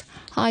force.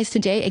 Highs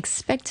today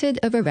expected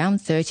of around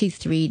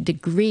 33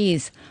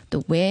 degrees. The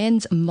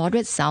winds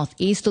moderate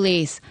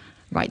southeasterlies.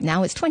 Right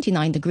now it's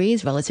 29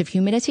 degrees, relative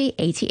humidity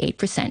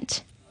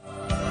 88%.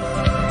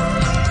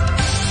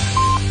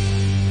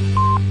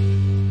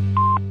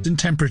 In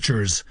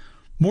temperatures.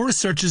 More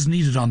research is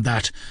needed on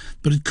that,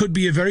 but it could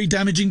be a very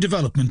damaging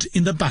development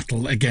in the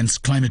battle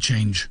against climate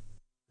change.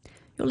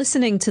 You're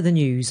listening to the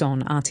news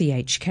on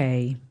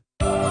RTHK.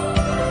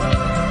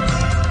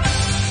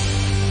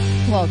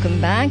 Welcome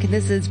back.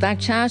 This is Back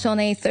Chat on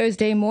a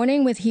Thursday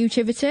morning with Hugh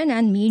Chiverton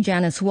and me,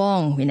 Janice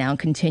Wong. We now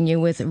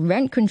continue with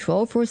rent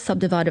control for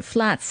subdivided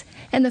flats.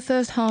 In the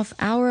first half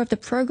hour of the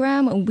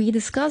program, we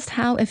discussed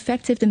how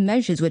effective the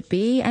measures would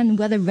be and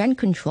whether rent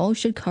control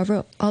should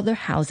cover other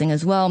housing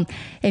as well.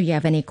 If you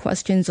have any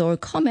questions or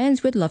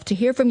comments, we'd love to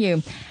hear from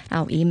you.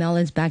 Our email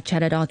is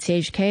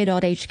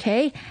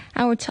backchat@rthk.hk.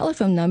 Our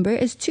telephone number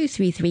is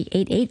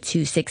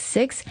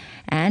 233-88266.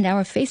 And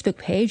our Facebook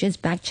page is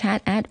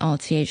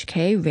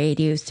backchat@RTHK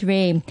Radio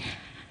 3.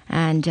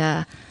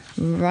 And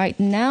right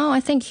now, I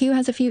think Hugh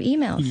has a few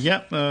emails.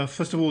 Yep.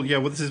 First of all,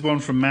 this is one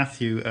from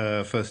Matthew,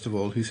 first of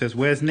all, who says,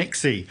 "Where's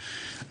Nixie?"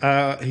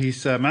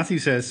 Matthew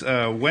says,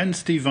 when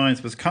Steve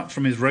Vines was cut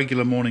from his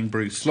regular morning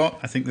brew slot,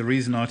 I think the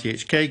reason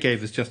RTHK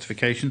gave as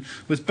justification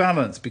was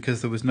balance,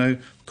 because there was no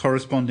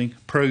corresponding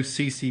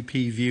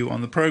pro-CCP view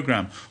on the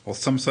programme, or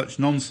some such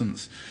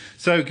nonsense.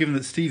 So, given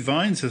that Steve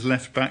Vines has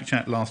left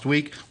Backchat last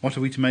week, what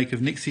are we to make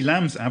of Nixie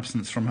Lamb's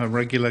absence from her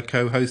regular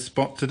co-host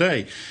spot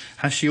today?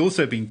 Has she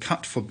also been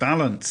cut for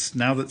balance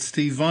now that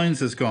Steve Vines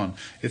has gone?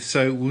 If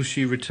so, will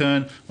she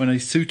return when a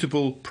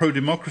suitable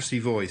pro-democracy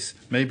voice,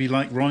 maybe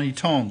like Ronnie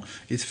Tong,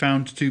 is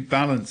found to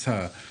balance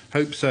her?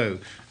 Hope so.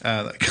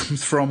 That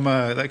comes from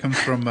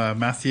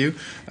Matthew.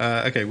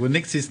 Okay, well,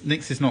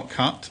 Nixie's not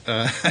cut.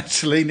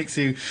 Actually,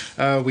 Nixie,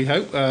 we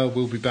hope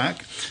will be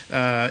back.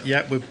 But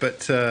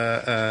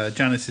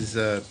Janice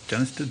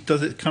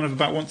does it kind of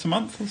about once a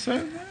month or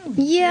so.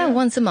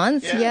 Once a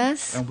month. Yeah.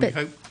 Yes, and we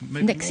hope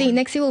maybe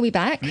Nixie will be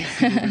back.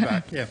 Nixie will be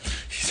back. Yeah,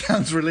 she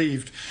sounds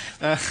relieved.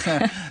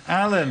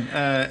 Alan,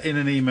 in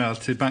an email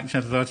to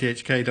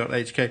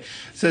backchat@rthk.hk,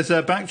 says,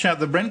 Backchat,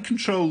 the rent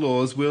control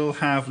laws will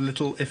have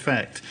little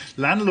effect.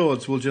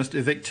 Landlords will just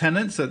evict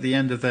tenants at the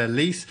end of their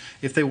lease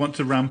if they want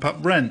to ramp up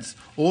rents,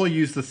 or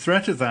use the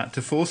threat of that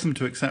to force them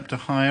to accept a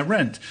higher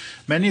rent.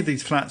 Many of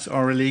these flats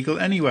are illegal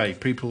anyway.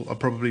 People are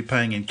probably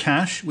paying in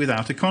cash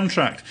without a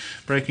contract.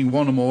 Breaking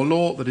one or more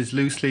law that is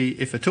loosely,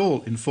 if at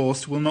all,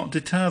 enforced will not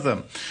deter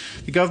them.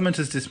 The government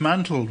has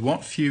dismantled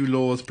what few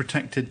laws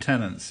protected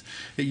tenants.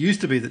 It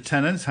used to be that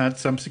tenants had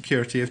some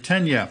security of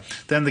tenure.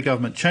 Then the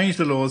government changed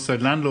the laws so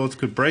landlords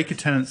could break a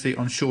tenancy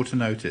on shorter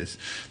notice.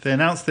 They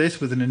announced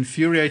this with an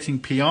infuriating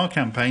PR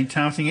campaign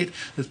touting it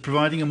as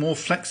providing a more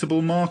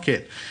flexible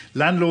market.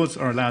 Landlords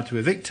are allowed to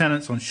evict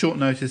tenants on short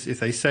notice if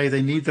they say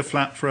they need the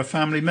flat for a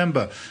family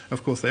member.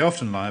 Of course, they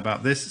often lie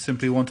about this,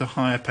 simply want a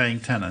higher paying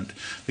tenant.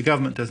 The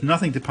government does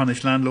nothing to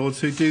punish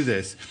landlords who do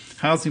this.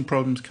 Housing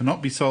problems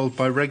cannot be solved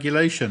by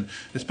regulation,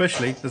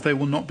 especially as they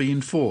will not be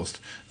enforced.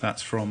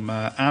 That's from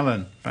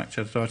Alan.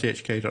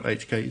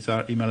 Backchat@rthk.hk is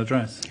our email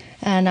address.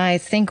 And I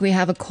think we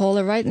have a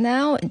caller right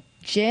now.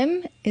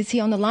 Jim, is he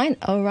on the line?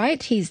 All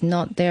right, he's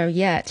not there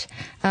yet.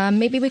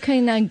 Maybe we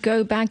can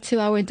go back to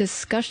our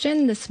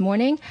discussion this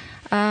morning.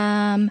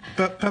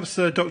 But perhaps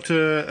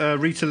Dr.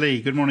 Rita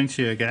Lee, good morning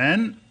to you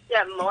again.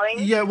 Yeah, morning.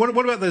 Yeah, what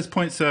about those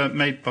points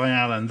made by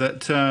Alan,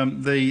 that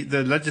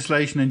the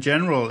legislation in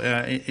general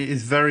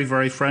is very,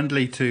 very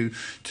friendly to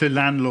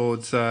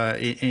landlords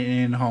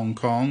in Hong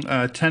Kong.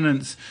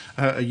 Tenants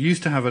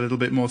used to have a little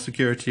bit more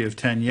security of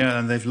tenure,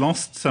 and they've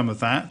lost some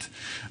of that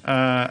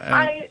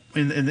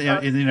in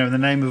the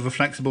name of a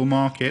flexible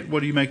market. What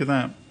do you make of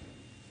that?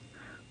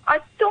 I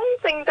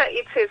don't think that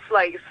it is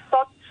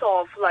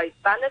sort of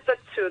benefit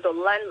to the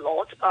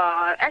landlord.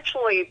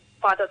 Actually,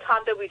 by the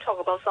time that we talk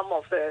about some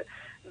of the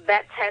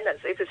bad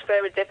tenants, it is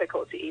very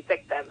difficult to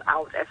evict them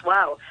out as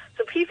well.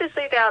 So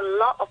previously, there are a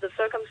lot of the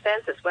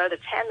circumstances where the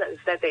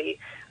tenants that they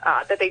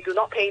do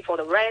not pay for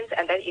the rent,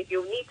 and then if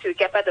you need to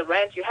get back the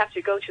rent, you have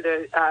to go to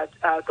the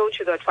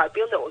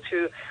tribunal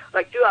to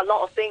do a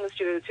lot of things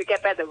to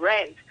get back the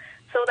rent.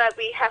 So that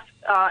we have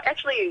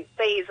actually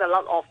faced a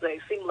lot of the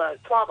similar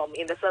problem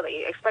in the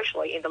city,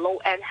 especially in the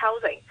low-end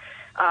housing.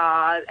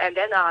 And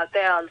then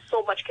there are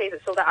so much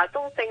cases, so that I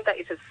don't think that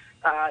it is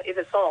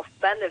sort of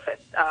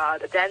benefit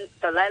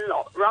the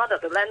landlord, rather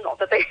the landlord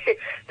that they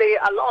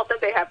a lot of them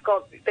they have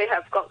got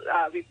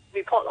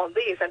report on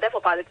this, and therefore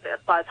by the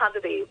time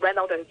that they rent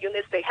out the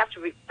units, they have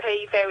to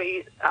pay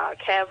very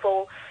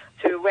careful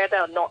to whether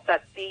or not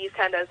that these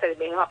tenants that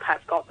may not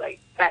have got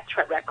bad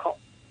track record.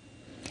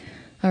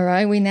 All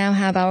right, we now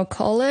have our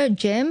caller,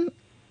 Jim.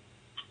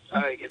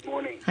 Hi, good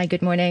morning. Hi,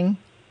 good morning.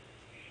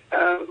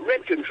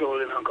 Rent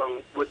control in Hong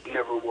Kong would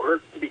never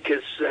work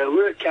because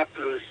we're a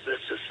capitalist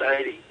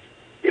society.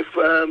 If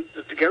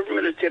the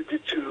government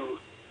attempted to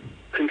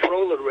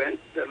control the rent,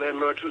 the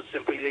landlords would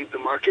simply leave the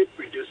market,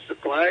 reduce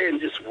supply, and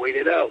just wait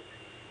it out.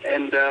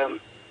 And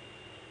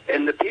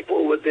the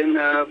people would then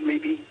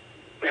maybe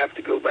have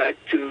to go back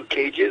to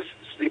cages,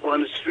 sleep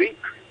on the street,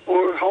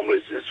 or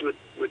homelessness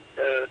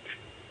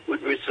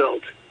would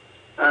result.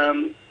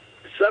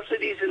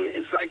 Subsidies,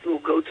 in fact, will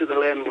go to the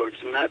landlords,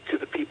 not to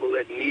the people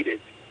that need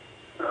it.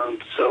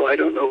 So I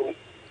don't know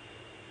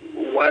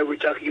why we're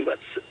talking about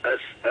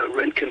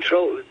rent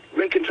control.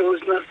 Rent control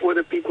is not for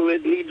the people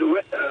that need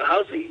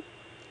housing.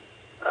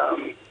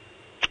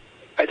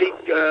 I think,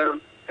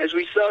 as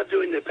we saw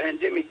during the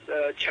pandemic,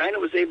 China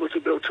was able to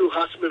build 2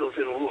 hospitals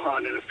in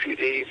Wuhan in a few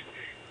days.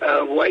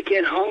 Why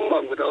can't Hong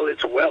Kong, with all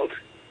its wealth,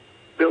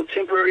 build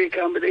temporary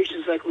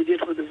accommodations like we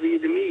did for the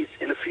Vietnamese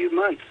in a few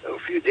months or a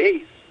few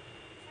days,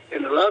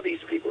 and allow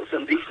these people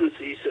some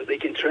decency so they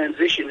can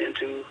transition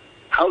into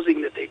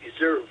housing that they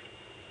deserve?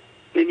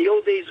 In the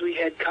old days, we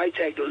had Kai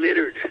Tak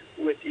littered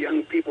with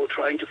young people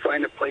trying to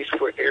find a place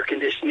for air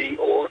conditioning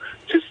or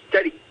to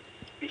study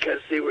because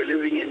they were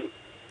living in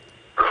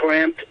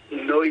cramped,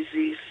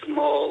 noisy,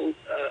 small,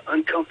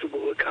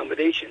 uncomfortable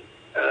accommodation.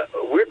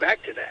 We're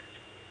back to that.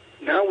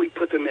 Now we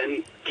put them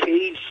in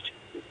caged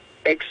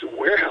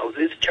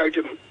ex-warehouses, charge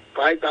them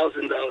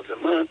 $5,000 a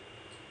month,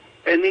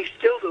 and they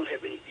still don't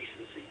have any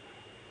decency.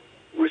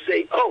 We're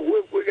saying,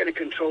 we're going to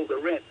control the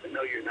rent. But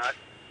no, you're not.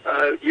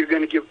 You're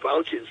going to give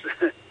vouchers.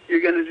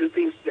 You're going to do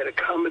things that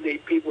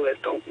accommodate people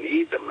that don't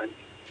need the money.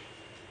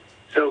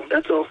 So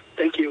that's all.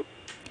 Thank you.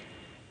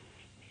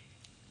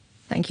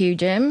 Thank you,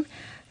 Jim.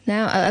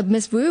 Now,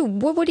 Ms. Wu,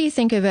 what do you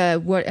think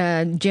of what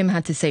Jim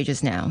had to say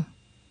just now?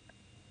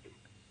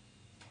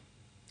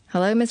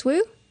 Hello, Ms.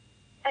 Wu?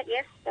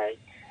 Yes, sorry.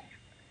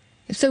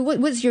 So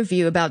what's your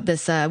view about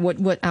this,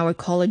 what our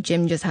caller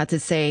Jim just had to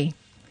say?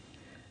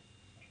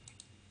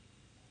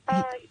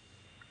 I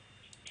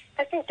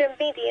think the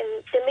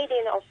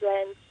median of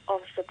rent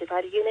of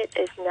subdivided unit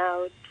is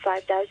now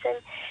 5,000,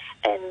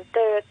 and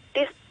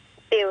this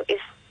bill is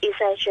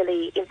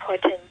essentially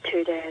important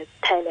to the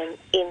tenant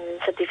in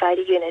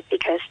subdivided unit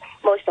because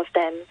most of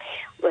them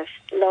with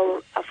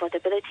low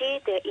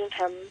affordability, their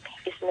income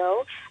is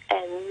low,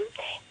 and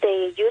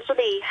they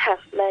usually have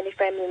many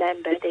family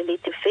members they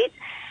need to feed,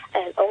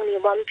 and only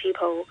one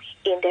people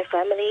in their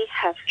family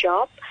have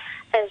job,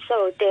 and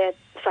so their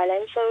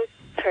financial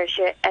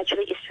pressure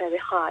actually is very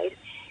high.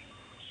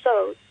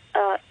 So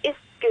it's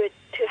good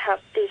to have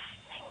this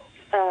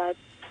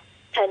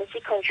tenancy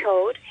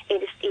controlled.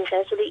 It is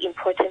essentially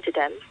important to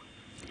them.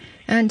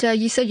 And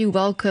you said you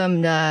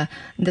welcomed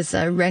this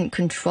rent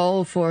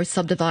control for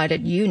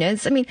subdivided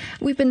units. I mean,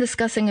 we've been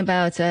discussing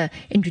about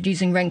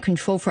introducing rent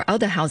control for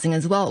other housing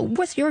as well.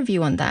 What's your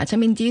view on that? I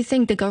mean, do you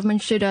think the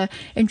government should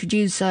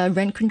introduce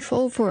rent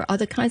control for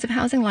other kinds of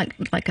housing,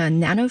 like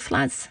nano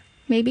flats,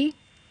 maybe?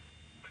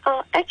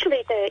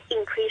 Actually, the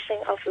increasing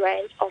of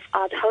rent of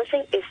other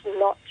housing is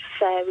not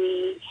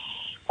very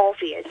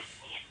obvious.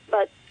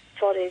 But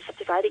for the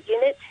subdivided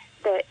unit,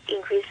 the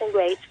increasing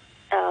rate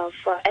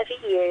for every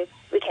year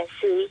we can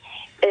see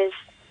is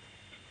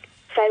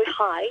very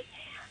high.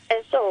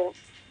 And so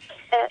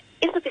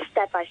it will be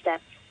step by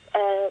step.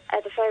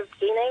 At the very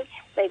beginning,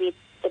 maybe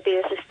the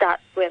bill should start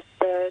with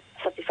the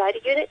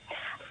subdivided unit.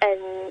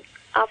 And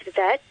after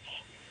that,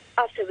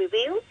 after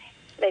review,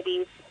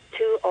 maybe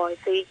 2 or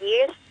 3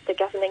 years, the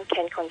government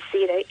can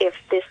consider if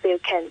this bill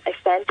can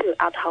extend to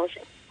other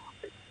housing.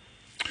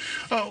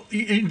 Oh,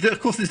 of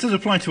course, this does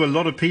apply to a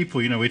lot of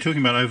people. You know, we're talking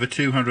about over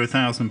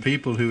 200,000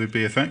 people who would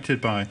be affected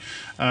by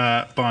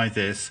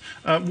this.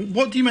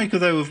 What do you make,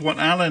 though, of what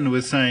Alan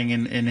was saying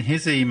in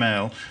his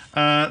email,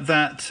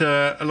 that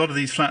a lot of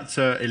these flats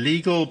are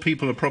illegal,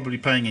 people are probably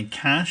paying in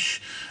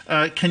cash?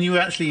 Can you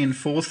actually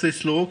enforce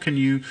this law? Do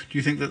you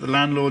think that the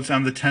landlords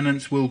and the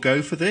tenants will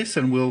go for this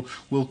and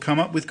will come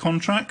up with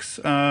contracts?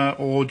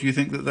 Or do you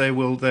think that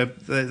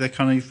they're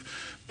kind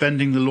of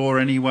bending the law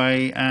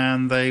anyway,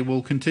 and they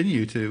will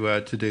continue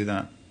to do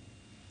that?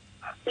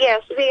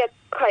 Yes, we are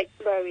quite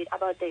worried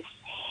about this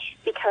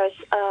because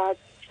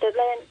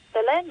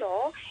the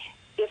landlord,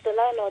 if the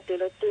landlord do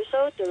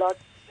not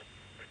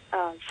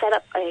set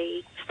up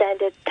a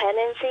standard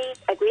tenancy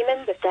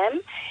agreement with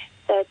them,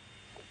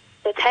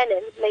 the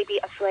tenant may be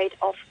afraid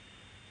of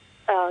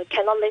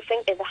cannot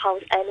living in the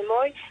house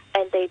anymore,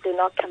 and they do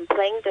not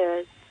complain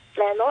the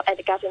landlord, and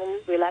the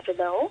government will never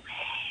know.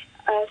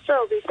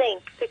 So we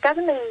think the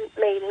government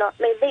may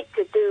need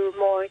to do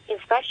more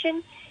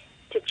inspection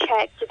to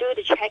do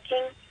the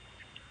checking,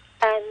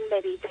 and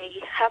maybe they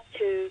have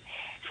to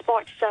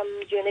spot some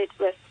unit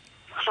with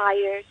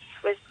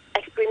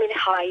extremely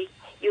high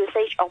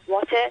usage of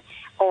water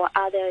or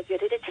other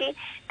utility.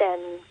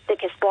 Then they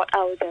can spot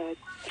out the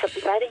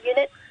subdivided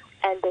unit,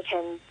 and they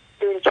can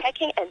do the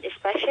checking and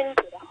inspection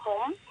to the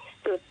home,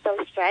 to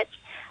those flats,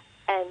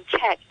 and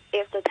check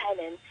if the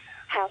tenant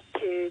have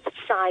to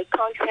sign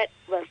contract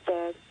with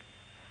the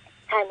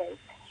tenant,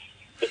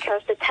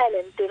 because the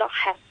tenant do not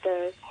have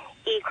the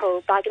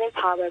equal bargaining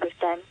power with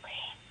them.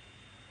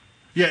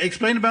 Yeah,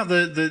 explain about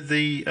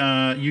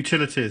the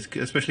utilities,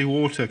 especially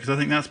water, because I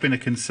think that's been a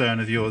concern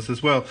of yours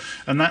as well,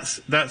 and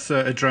that's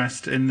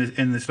addressed in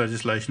this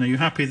legislation. Are you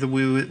happy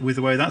with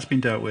the way that's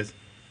been dealt with?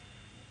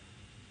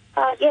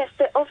 Yes,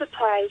 the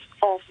overprice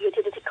of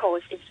utility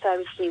costs is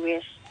very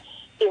serious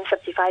in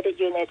subdivided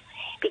units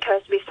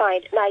because we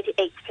find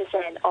 98%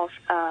 of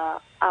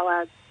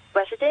our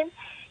residents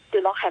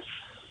do not have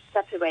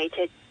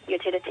separated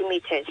utility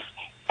meters,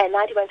 and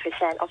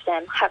 91% of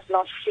them have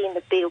not seen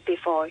the bill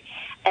before,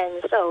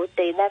 and so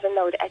they never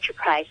know the actual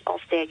price of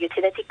their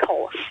utility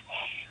costs.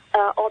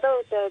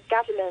 Although the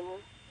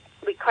government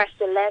requests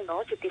the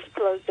landlord to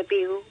disclose the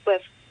bill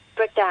with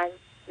breakdown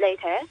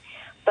later,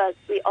 but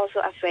we're also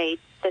afraid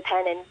the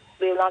tenant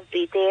will not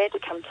be there to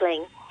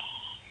complain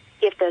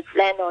if the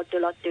landlord do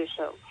not do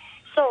so.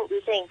 So we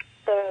think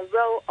the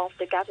role of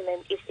the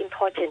government is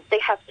important. They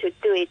have to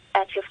do it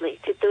actively,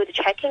 to do the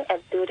checking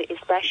and do the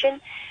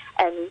inspection,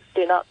 and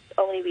do not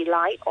only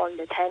rely on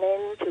the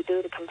tenant to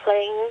do the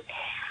complaint,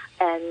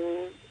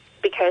 and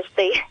because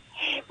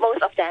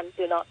most of them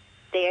do not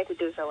dare to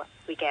do so,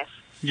 we guess.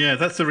 Yeah,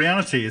 that's the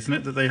reality, isn't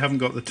it? That they haven't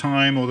got the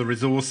time or the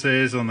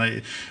resources, and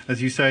they,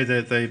 as you say,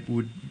 they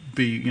would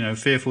be,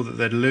 fearful that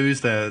they'd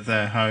lose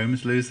their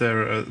homes, lose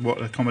their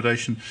what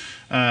accommodation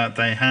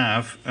they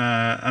have,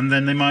 and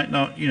then they might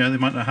not,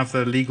 have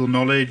the legal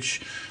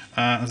knowledge,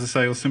 as I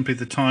say, or simply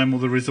the time or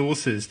the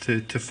resources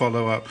to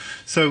follow up.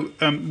 So,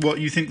 what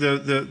you think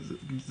the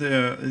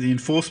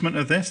enforcement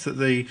of this, that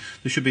there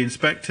should be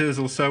inspectors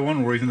or so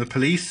on, or even the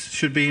police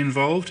should be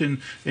involved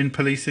in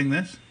policing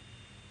this?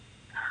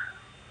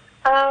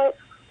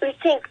 We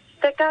think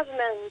the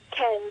government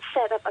can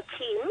set up a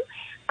team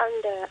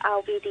under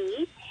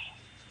RBD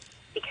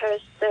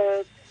because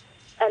the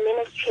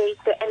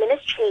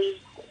administration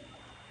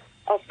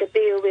of the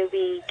bill will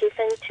be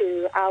given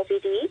to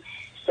RBD.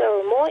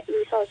 So more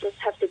resources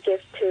have to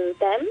give to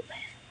them,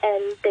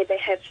 and they may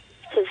have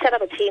to set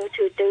up a team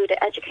to do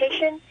the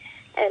education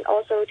and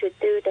also to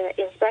do the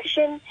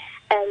inspection.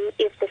 And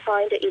if they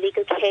find the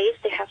illegal case,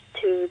 they have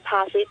to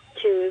pass it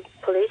to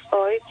police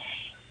or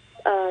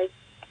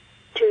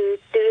to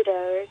do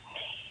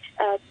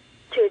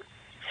to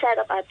set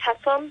up a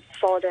platform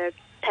for the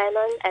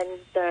tenant and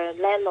the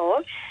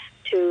landlord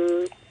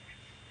to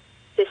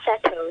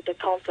settle the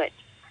conflict.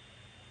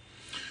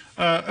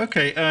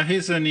 Okay,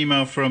 here's an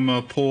email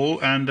from Paul,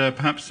 and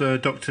perhaps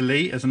Dr.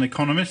 Lee, as an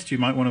economist, you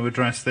might want to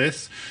address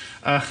this.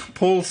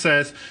 Paul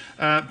says,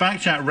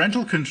 Backchat,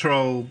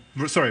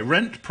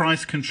 rent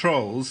price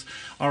controls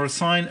are a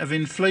sign of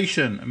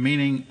inflation,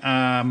 meaning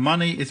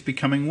money is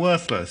becoming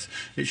worthless.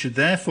 It should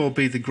therefore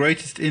be the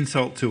greatest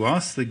insult to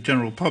us, the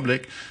general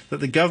public, that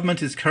the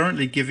government is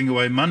currently giving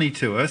away money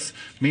to us.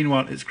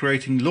 Meanwhile, it's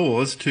creating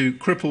laws to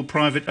cripple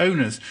private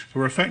owners who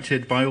are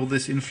affected by all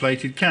this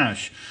inflated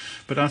cash.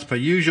 But as per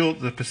usual,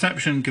 the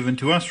perception given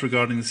to us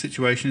regarding the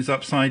situation is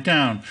upside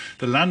down.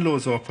 The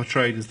landlords are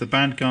portrayed as the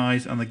bad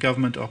guys and the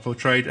government are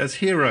portrayed as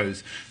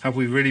heroes. Have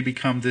we really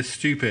become this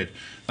stupid?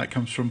 That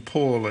comes from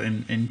Paul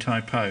in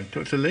Taipei.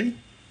 Dr. Lee?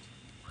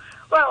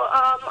 Well,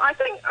 I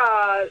think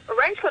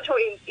rent control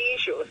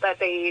issues that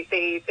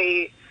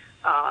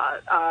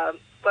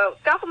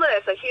government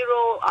as a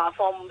hero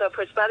from the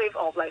perspective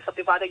of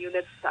subdivided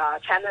units,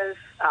 tenants,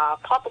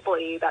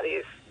 probably that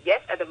is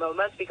yes at the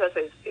moment because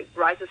it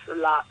rises a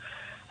lot.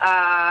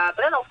 But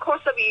then of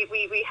course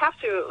we have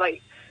to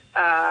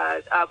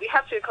we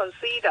have to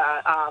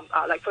consider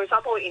for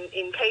example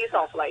in case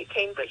of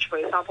Cambridge, for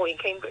example in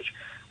Cambridge,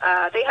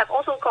 they have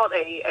also got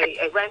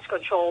a rent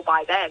control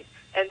by then,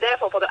 and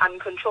therefore for the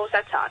uncontrolled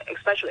sector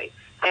especially,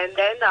 and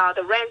then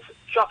the rents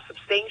drop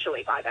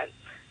substantially by then.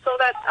 So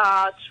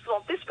that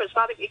from this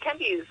perspective, it can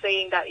be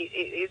saying that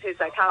it is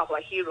a kind of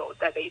hero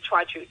that they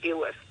try to deal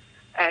with.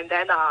 And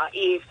then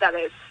if that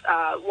is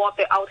what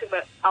the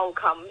ultimate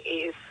outcome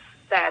is,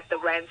 that the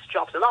rents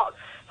drops a lot.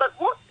 But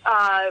what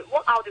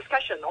our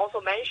discussion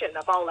also mentioned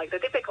about the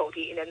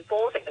difficulty in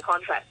enforcing the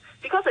contract,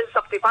 because it's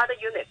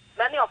subdivided unit,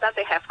 many of them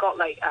they have got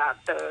the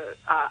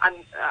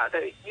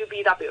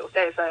UBW,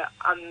 there's a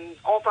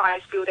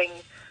unauthorized building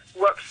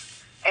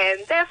works,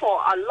 and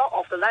therefore a lot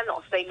of the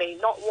landlords they may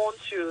not want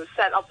to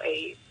set up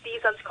a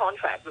decent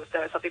contract with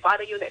the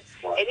subdivided unit.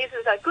 Wow. And it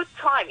is a good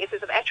time. It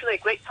is actually a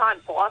great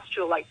time for us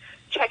to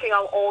checking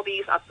out all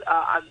these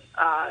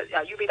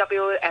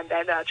UBW and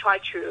then try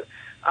to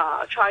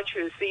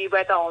see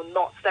whether or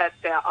not that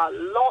there are a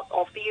lot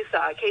of these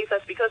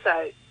cases, because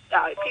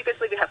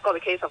previously we have got a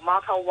case of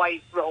Martha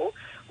White Road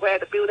where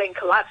the building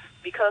collapsed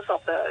because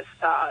of the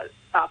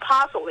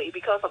partially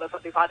because of the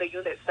subdivided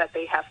units that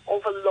they have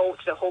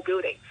overloaded the whole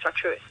building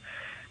structures,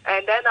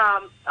 and then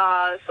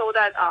so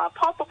that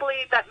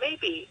probably that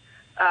maybe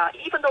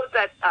even though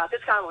that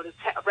this kind of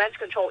rent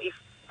control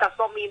does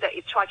not mean that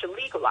it tries to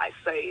legalize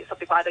the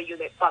subdivided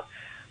unit, but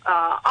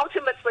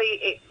ultimately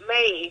it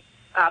may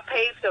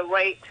pave the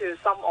way to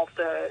some of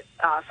the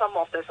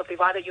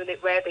subdivided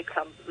unit where they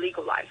become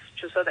legalized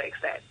to a certain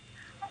extent,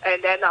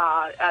 and then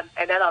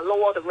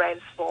lower the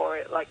rents for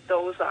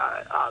those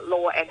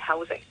lower end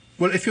housing.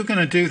 Well, if you're going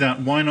to do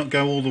that, why not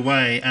go all the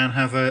way and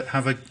have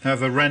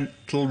a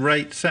rental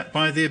rate set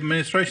by the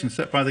administration,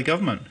 set by the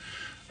government?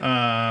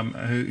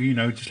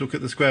 Who just look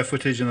at the square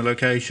footage and the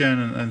location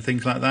and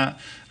things like that,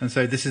 and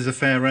say this is a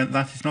fair rent,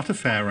 that is not a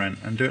fair rent,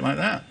 and do it like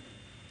that.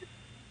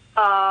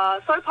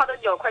 Sorry, pardon.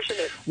 Your question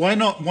is why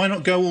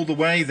not go all the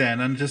way then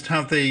and just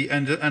have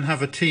and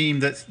have a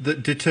team that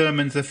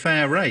determines a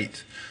fair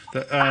rate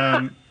that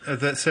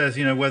that says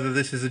whether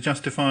this is a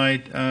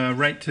justified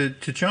rate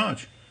to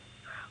charge.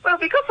 Well,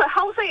 because the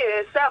housing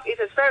in itself, it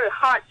is very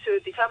hard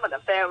to determine a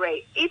fair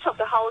rate. Each of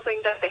the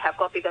housing that they have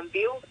got different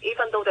view,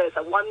 even though there is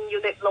a 1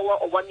 unit lower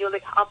or 1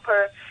 unit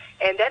upper,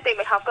 and then they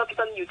may have got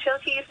different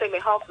utilities, they may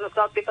have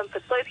got different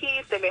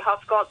facilities, they may have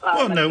got...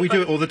 we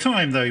do it all the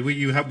time, though.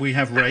 We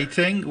have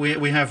rating,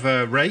 we have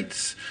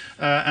rates,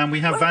 and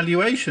we have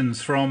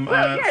valuations from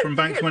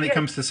banks when it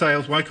comes to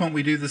sales. Why can't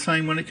we do the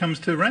same when it comes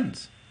to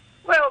rents?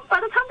 Well, by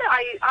the time that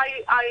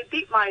I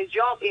did my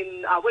job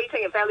in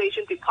rating and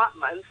valuation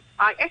department,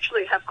 I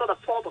actually have got a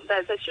problem.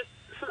 That is, should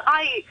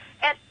I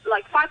add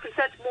like 5%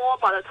 more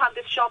by the time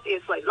this shop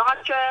is like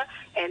larger,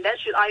 and then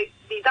should I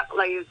deduct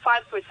like 5%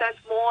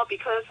 more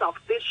because of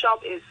this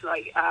shop is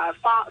like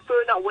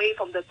further away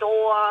from the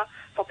door,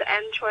 from the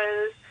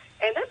entrance?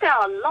 And then there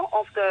are a lot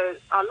of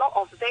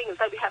things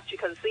that we have to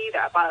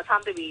consider by the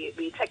time that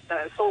we take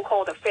the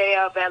so-called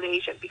fair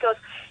valuation, because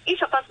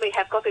each of us may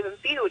have got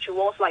different view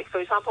towards, like, for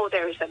example,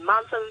 there is a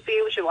mountain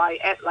view, should I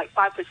add like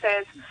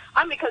 5%?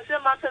 I may consider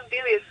mountain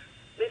view is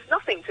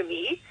nothing to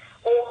me.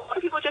 Or other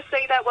people just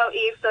say that, well,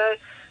 if the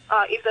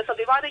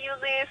subdivided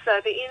units,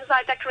 the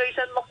inside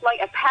decoration look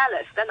like a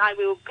palace, then I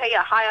will pay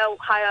a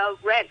higher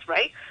rent,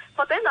 right?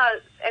 But then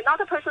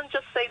another person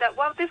just say that,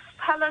 well, this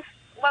palace,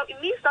 well, it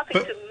means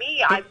nothing to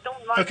me. I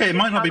don't like. Okay, it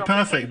might not be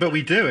perfect, but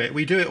we do it.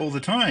 We do it all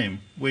the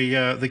time.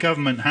 The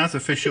government has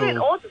official. We do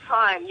it all the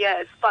time,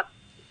 yes, but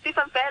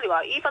different value.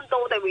 Even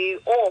though that we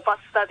all of us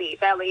study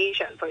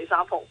valuation, for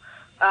example,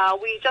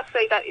 we just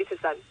say that it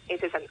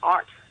is an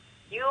art.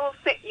 You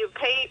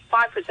pay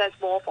 5%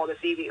 more for the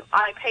sea view.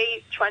 I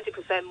pay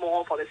 20%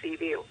 more for the sea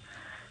view.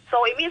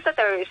 So it means that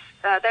there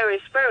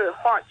is very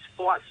hard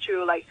for us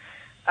to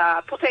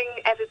putting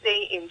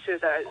everything into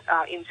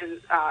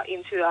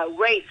a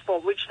rate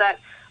for which that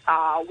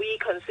we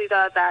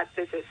consider that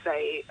this is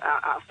a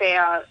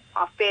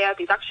fair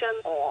deduction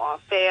or a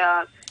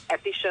fair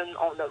addition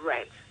on the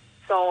rent.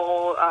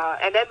 So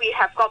and then we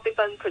have got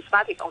different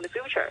perspectives on the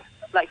future.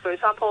 Like, for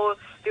example,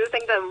 do you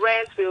think the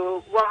rent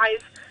will rise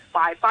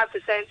by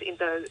 5% in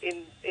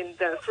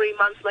the 3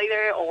 months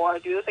later, or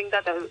do you think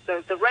that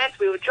the rent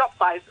will drop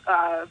by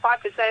 5%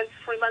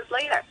 3 months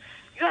later?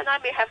 You and I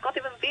may have got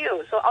different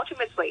views, so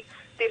ultimately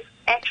this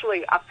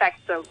actually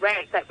affects the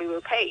rent that we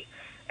will pay.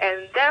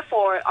 And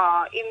therefore,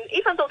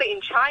 even though in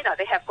China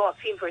they have got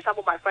a team, for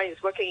example, my friend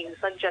is working in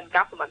Shenzhen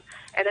government,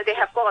 and then they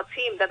have got a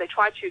team that they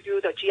try to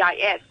do the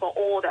GIS for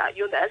all the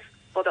units,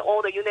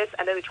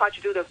 and then they try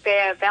to do the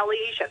fair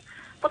valuation.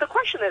 But the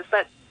question is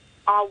that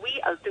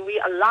do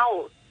we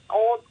allow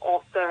all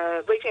of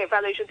the rating and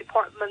valuation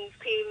department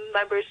team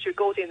members to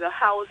go in the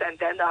house and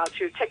then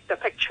to take the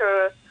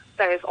picture?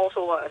 That is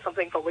also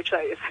something for which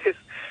it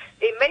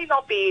may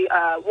not be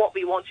what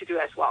we want to do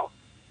as well.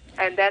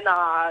 And then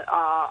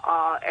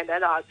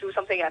do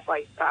something as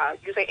like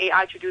using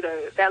AI to do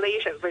the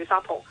valuation, for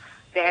example.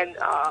 Then,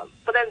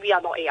 but then we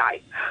are not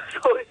AI,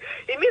 so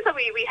it means that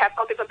we have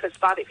got different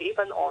perspective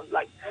even on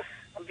like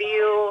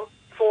view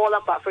 4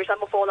 number. For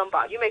example, 4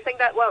 number. You may think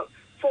that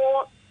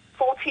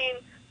 14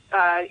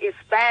 is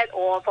bad,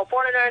 or for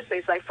foreigners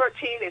it's like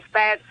 13 is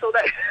bad. So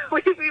that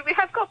we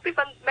have got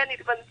many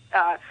different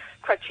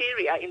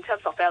criteria in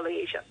terms of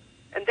valuation,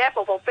 and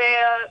therefore for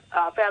fair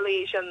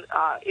valuation,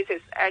 it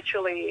is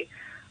actually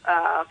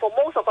for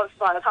most of us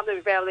by the time that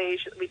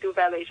we do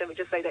valuation, we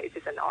just say that it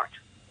is an art.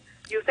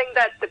 You think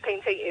that the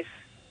painting is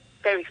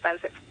very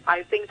expensive.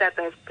 I think that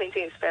the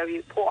painting is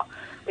very poor.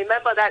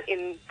 Remember that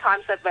in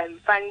times that when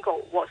Van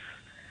Gogh was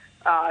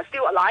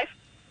still alive,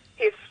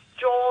 his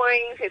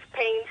drawings, his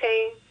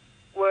painting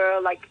were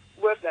like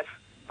worthless.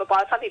 But by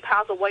the time he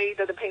passed away,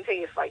 the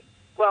painting is like,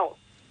 well,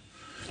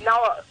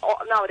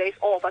 nowadays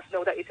all of us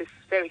know that it is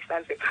very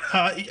expensive.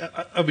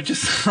 I would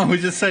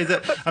just say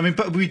that, I mean,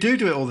 but we do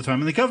it all the time,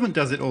 and the government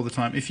does it all the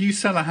time. If you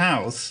sell a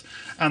house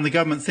and the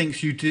government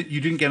thinks you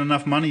didn't get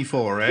enough money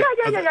for it,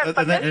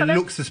 and then it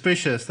looks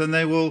suspicious, then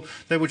they will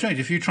change.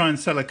 If you try and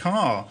sell a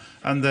car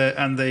and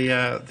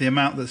the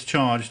amount that's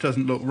charged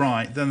doesn't look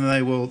right, then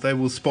they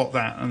will spot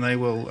that, and they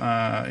will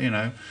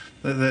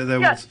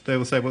they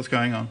will say what's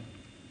going on.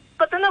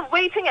 But then the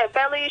rating and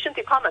valuation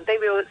department, they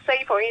will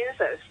say, for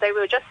instance, they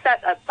will just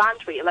set a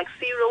boundary like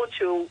 0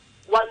 to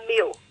 1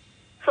 mil,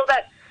 so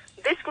that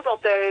this group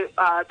of the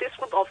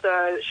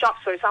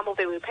shops, for example,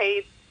 they will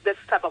pay this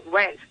type of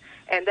rent,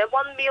 and then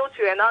 1 mil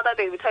to another,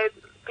 they will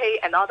pay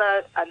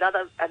another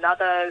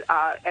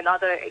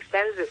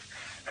expenses.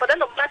 But then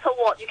no matter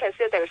what, you can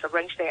see there is a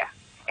range there.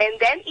 And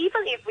then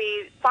even if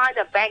we find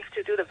a bank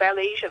to do the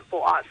valuation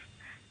for us,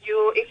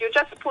 if you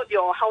just put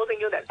your housing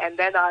unit and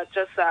then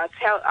just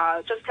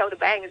tell the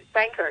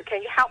banker,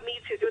 can you help me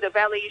to do the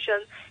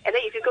valuation? And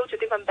then if you go to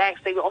different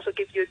banks, they will also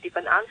give you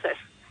different answers.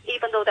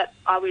 Even though that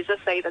I will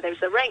just say that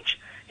there's a range,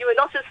 you will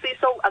not just see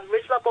so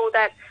unreasonable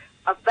that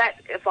a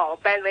flat for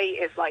bank rate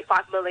is like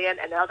 5 million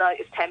and another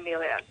is 10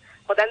 million.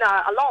 But then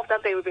a lot of them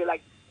they will be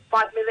like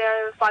 5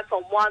 million,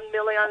 5.1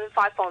 million,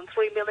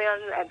 5.3 million,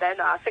 and then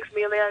 6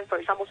 million, for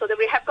example. So then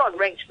we have got a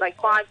range like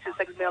 5 to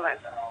 6 million.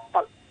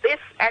 But this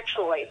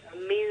actually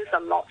means a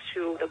lot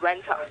to the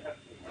renter.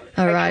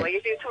 All right. Actually,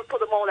 if you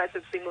put more or less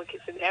a similar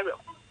scenario.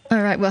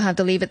 All right, we'll have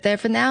to leave it there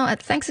for now.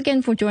 Thanks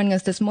again for joining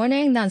us this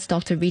morning. That's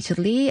Dr. Rita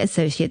Lee,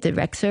 Associate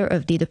Director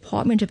of the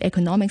Department of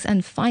Economics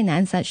and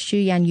Finance at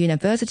Shuyang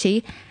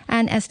University,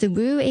 and Esther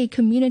Wu, a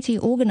community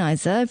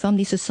organizer from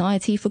the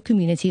Society for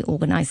Community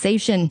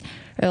Organization.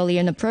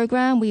 Earlier in the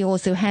program, we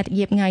also had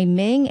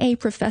Ngai-ming, a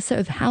professor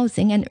of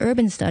housing and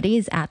urban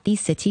studies at the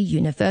City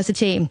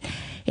University.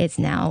 It's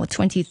now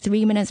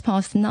 23 minutes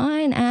past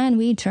 9, and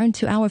we turn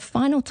to our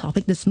final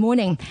topic this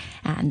morning,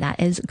 and that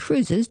is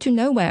cruises to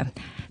nowhere.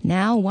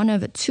 Now, one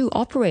of two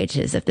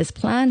operators of this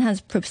plan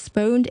has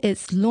postponed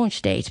its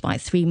launch date by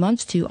 3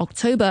 months to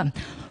October.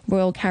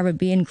 Royal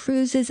Caribbean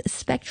Cruises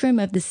Spectrum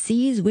of the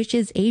Seas, which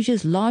is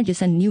Asia's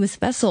largest and newest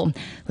vessel,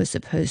 was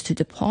supposed to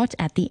depart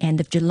at the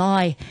end of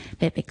July.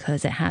 But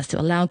because it has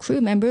to allow crew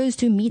members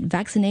to meet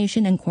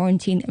vaccination and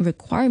quarantine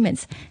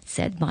requirements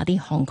set by the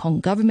Hong Kong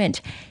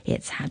government,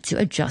 it's had to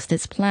adjust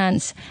its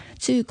plans.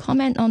 To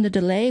comment on the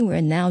delay,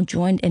 we're now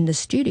joined in the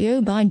studio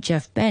by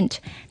Jeff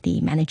Bent, the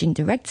Managing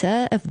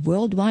Director of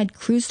Worldwide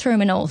Cruise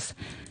Terminals.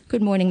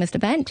 Good morning, Mr.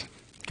 Bent.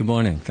 Good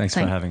morning. Thanks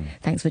for having me.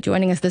 Thanks for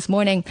joining us this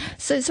morning.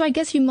 So I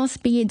guess you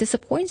must be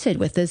disappointed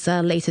with this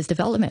latest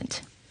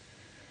development.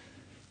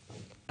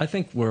 I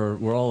think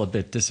we're all a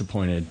bit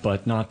disappointed,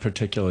 but not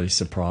particularly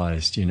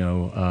surprised.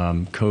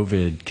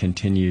 COVID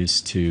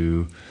continues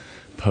to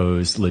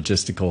pose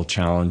logistical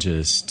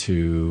challenges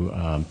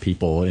to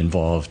people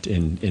involved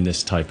in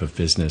this type of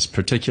business,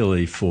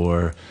 particularly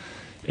for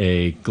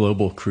a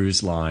global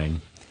cruise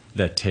line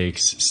that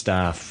takes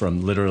staff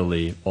from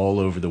literally all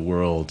over the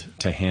world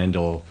to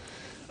handle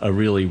a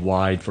really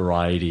wide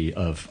variety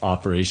of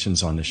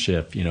operations on the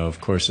ship. Of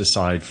course,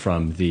 aside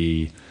from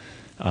the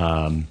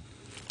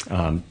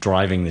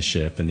driving the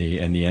ship and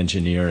the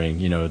engineering,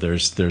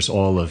 there's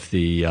all of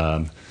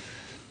the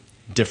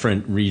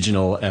different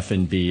regional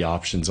F&B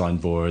options on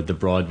board, the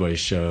Broadway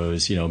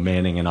shows,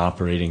 manning and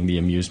operating the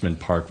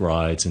amusement park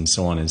rides, and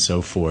so on and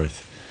so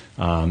forth.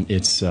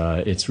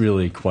 It's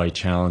really quite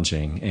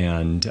challenging,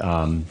 and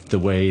the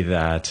way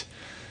that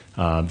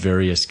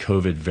various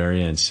COVID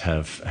variants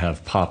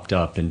have popped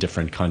up in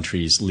different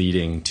countries,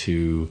 leading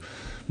to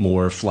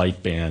more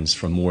flight bans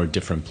from more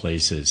different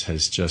places,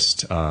 has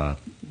just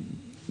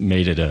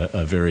made it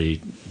a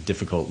very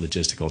difficult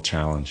logistical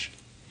challenge.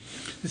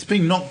 It's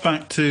been knocked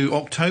back to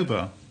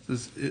October,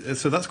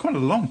 so that's quite a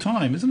long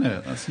time, isn't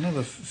it? That's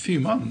another few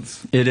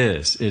months. It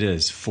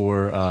is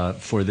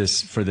for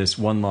this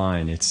one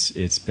line.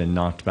 It's been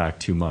knocked back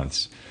 2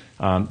 months.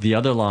 The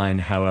other line,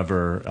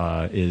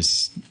 however,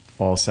 is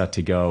all set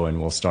to go and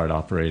will start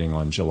operating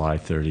on July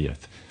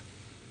 30th.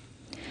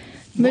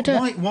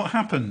 What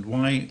happened?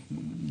 Why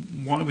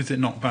was it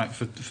knocked back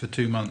for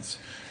 2 months?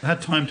 They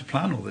had time to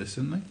plan all this,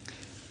 didn't they?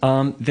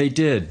 They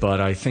did,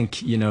 but I think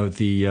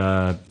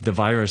the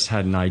virus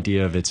had an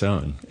idea of its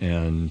own,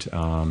 and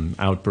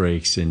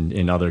outbreaks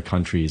in other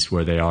countries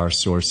where they are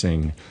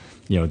sourcing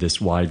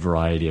this wide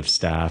variety of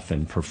staff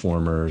and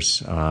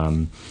performers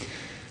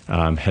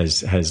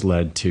has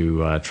led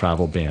to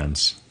travel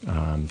bans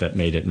that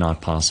made it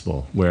not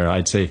possible. Where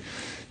I'd say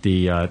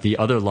the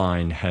other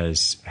line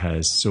has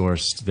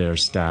sourced their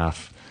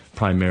staff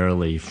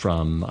primarily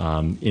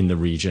from in the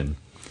region.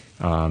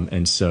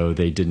 And so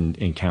they didn't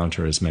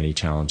encounter as many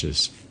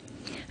challenges.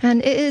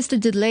 And is the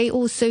delay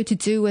also to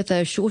do with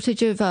a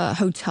shortage of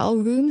hotel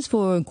rooms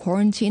for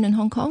quarantine in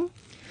Hong Kong?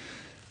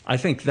 I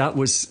think that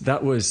was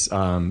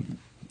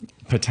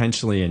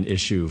potentially an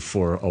issue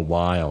for a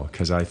while,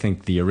 because I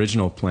think the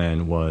original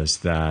plan was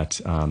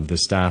that the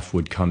staff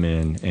would come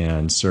in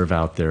and serve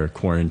out their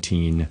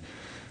quarantine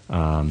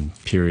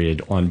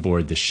period on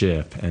board the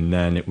ship, and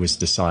then it was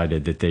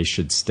decided that they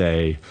should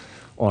stay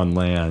on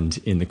land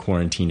in the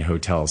quarantine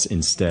hotels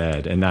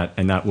instead, and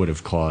that would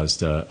have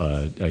caused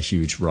a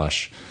huge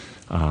rush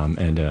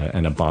and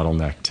a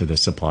bottleneck to the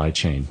supply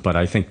chain. But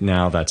I think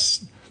now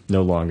that's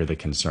no longer the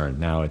concern.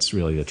 Now it's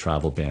really the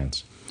travel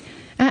bans.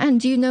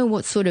 And do you know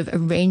what sort of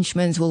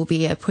arrangements will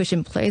be put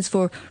in place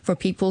for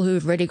people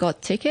who've already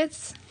got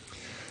tickets?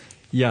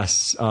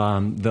 Yes,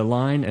 the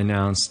line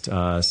announced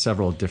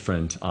several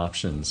different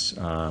options,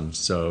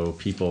 so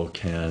people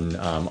can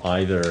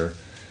either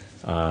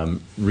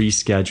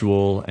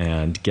reschedule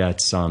and get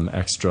some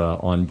extra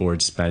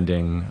onboard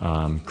spending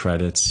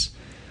credits,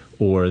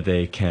 or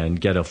they can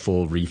get a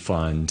full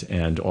refund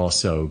and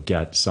also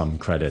get some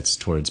credits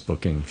towards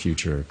booking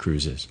future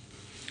cruises.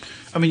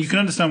 I mean, you can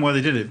understand why they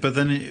did it, but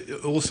then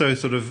it also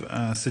sort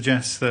of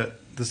suggests that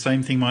the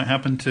same thing might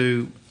happen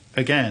to,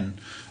 again,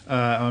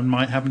 and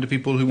might happen to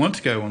people who want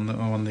to go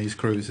on these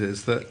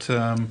cruises, that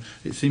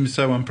it seems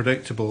so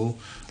unpredictable.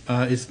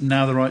 Is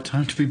now the right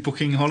time to be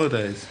booking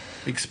holidays,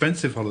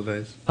 expensive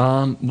holidays?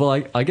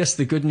 Well, I guess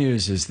the good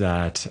news is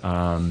that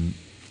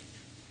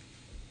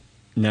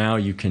now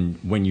you can,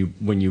 when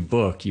you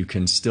book, you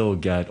can still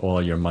get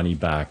all your money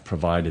back,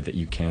 provided that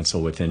you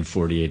cancel within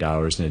 48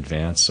 hours in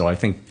advance. So I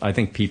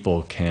think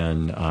people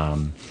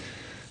can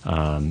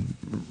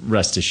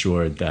rest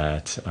assured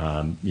that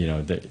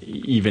that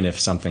even if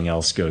something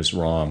else goes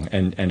wrong,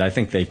 and I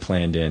think they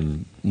planned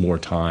in more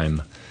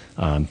time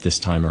this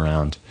time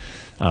around.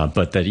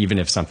 But that even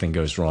if something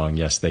goes wrong,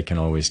 yes, they can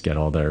always get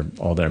all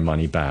their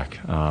money back.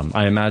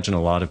 I imagine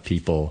a lot of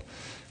people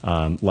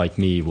like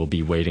me will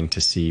be waiting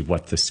to see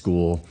what the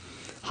school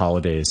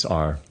holidays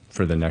are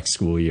for the next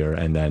school year,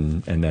 and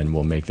then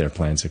we'll make their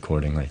plans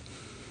accordingly.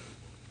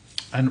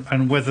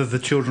 And whether the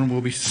children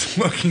will be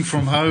working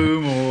from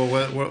home or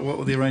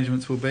what the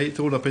arrangements will be, it's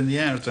all up in the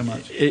air so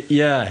much.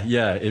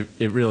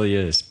 It really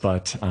is.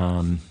 But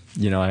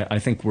I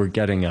think we're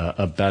getting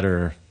a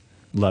better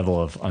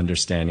level of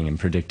understanding and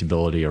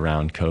predictability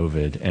around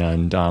COVID.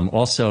 And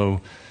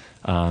also,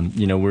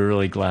 we're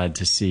really glad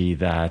to see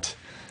that,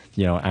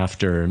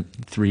 after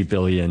 3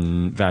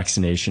 billion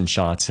vaccination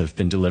shots have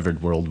been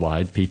delivered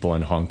worldwide, people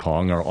in Hong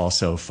Kong are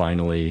also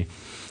finally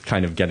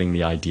kind of getting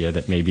the idea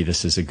that maybe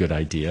this is a good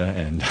idea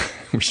and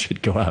we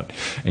should go out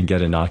and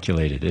get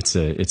inoculated. It's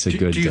a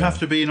good. Do you have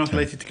to be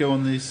inoculated to go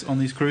on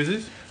these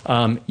cruises?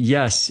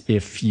 Yes,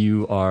 if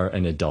you are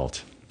an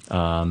adult.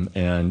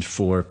 And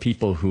for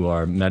people who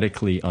are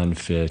medically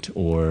unfit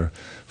or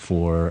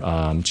for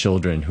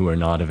children who are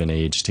not of an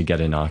age to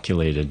get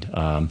inoculated,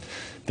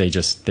 they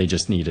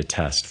just need a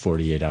test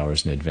 48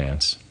 hours in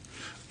advance.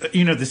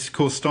 This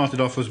course started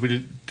off, as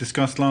we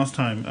discussed last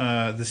time,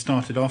 this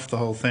started off the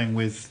whole thing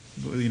with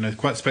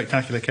quite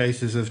spectacular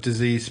cases of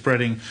disease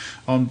spreading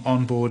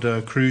on board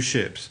cruise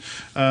ships.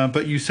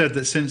 But you said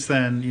that since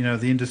then,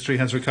 the industry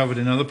has recovered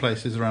in other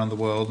places around the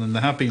world, and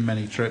there have been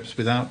many trips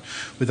without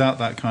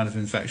that kind of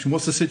infection.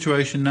 What's the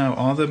situation now?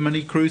 Are there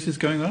many cruises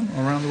going on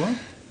around the world?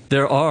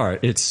 There are.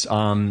 It's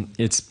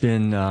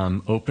been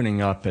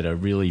opening up at a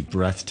really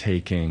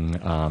breathtaking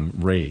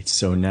rate.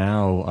 So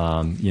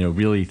now,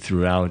 really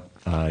throughout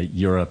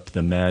Europe,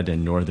 the Med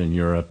and Northern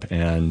Europe,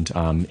 and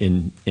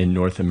in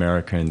North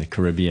America and the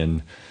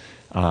Caribbean,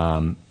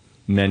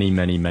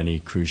 many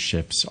cruise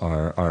ships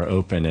are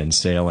open and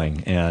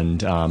sailing,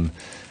 and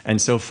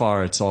so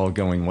far it's all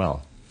going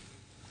well.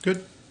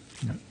 Good.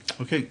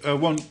 Okay,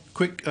 one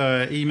quick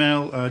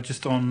email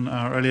just on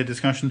our earlier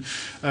discussion.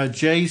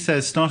 Jay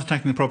says, start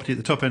attacking the property at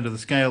the top end of the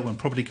scale. When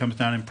property comes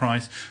down in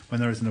price, when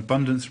there is an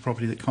abundance of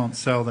property that can't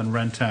sell, then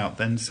rent out.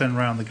 Then send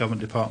around the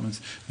government departments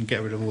and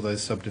get rid of all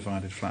those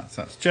subdivided flats.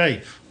 That's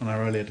Jay on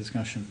our earlier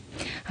discussion.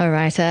 All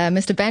right,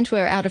 Mr. Bent,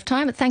 we're out of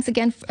time. But thanks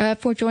again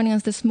for joining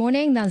us this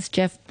morning. That's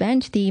Jeff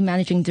Bent, the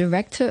Managing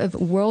Director of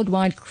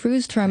Worldwide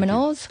Cruise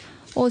Terminals.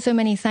 Also,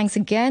 many thanks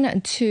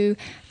again to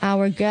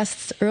our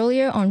guests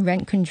earlier on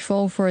rent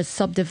control for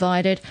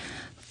subdivided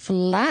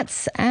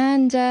flats.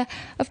 And,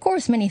 of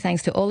course, many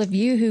thanks to all of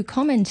you who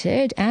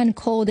commented and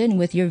called in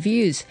with your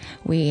views.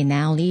 We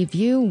now leave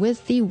you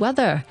with the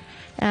weather.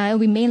 It'll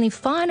be mainly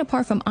fine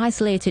apart from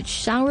isolated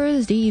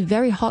showers. The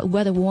very hot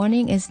weather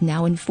warning is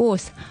now in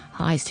force.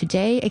 Highs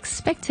today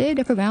expected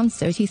of around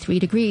 33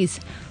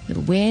 degrees. The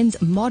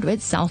winds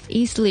moderate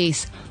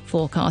southeasterlies.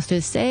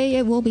 Forecasters say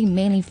it will be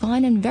mainly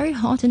fine and very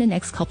hot in the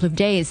next couple of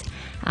days.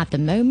 At the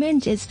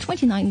moment, it's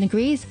 29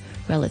 degrees.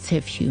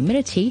 Relative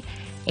humidity,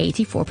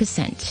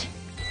 84%.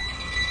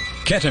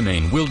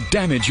 Ketamine will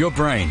damage your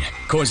brain,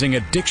 causing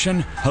addiction,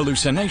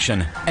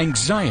 hallucination,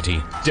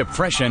 anxiety,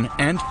 depression,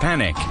 and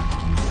panic.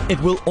 It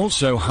will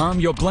also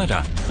harm your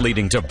bladder,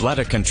 leading to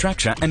bladder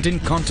contracture and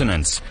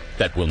incontinence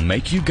that will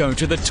make you go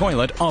to the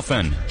toilet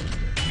often.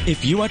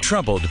 If you are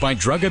troubled by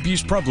drug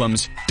abuse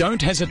problems,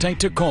 don't hesitate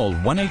to call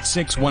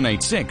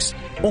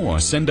 186-186 or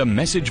send a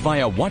message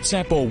via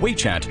WhatsApp or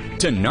WeChat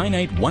to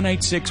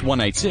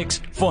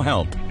 98186186 for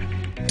help.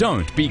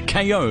 Don't be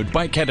KO'd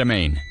by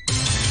ketamine.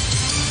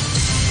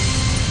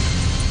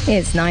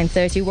 It's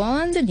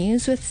 9:31, the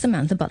news with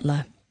Samantha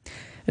Butler.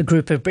 A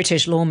group of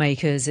British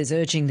lawmakers is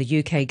urging the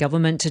UK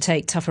government to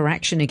take tougher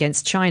action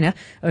against China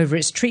over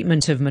its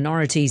treatment of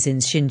minorities in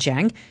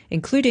Xinjiang,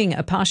 including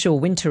a partial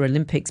Winter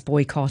Olympics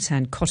boycott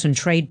and cotton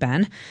trade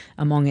ban.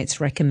 Among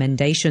its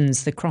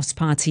recommendations, the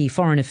Cross-Party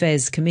Foreign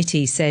Affairs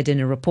Committee said in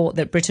a report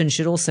that Britain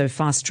should also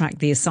fast-track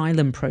the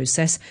asylum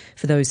process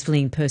for those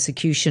fleeing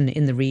persecution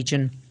in the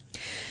region.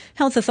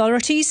 Health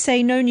authorities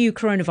say no new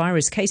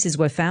coronavirus cases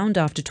were found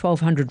after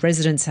 1,200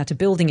 residents at a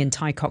building in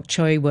Tai Kok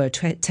Tsui were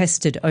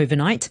tested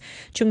overnight.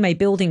 Chung Mei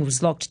building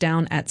was locked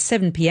down at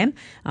 7 p.m.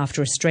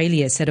 after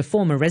Australia said a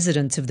former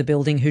resident of the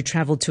building who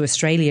travelled to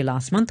Australia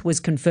last month was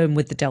confirmed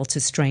with the Delta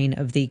strain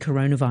of the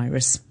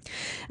coronavirus.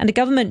 And a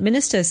government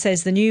minister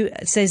says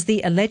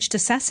the alleged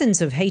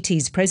assassins of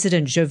Haiti's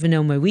President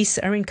Jovenel Moïse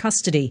are in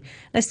custody,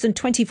 less than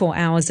 24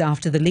 hours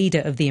after the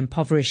leader of the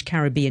impoverished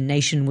Caribbean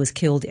nation was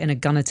killed in a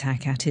gun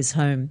attack at his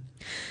home.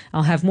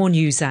 I'll have more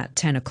news at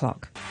 10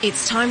 o'clock.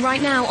 It's time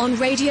right now on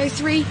Radio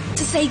 3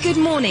 to say good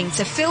morning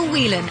to Phil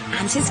Whelan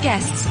and his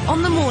guests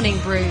on The Morning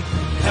Brew.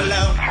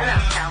 Hello. Hello,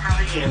 Phil. How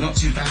are you? Not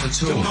too bad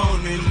at all. Good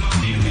morning.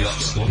 Newly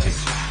upspotted.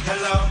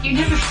 Hello. You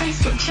never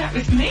Facebook chat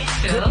with me,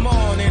 Phil. Good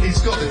morning.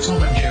 It's got the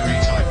Tom and Jerry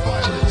type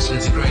violence.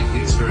 It's a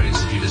great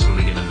experience if you just want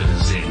to get a bit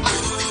of zing.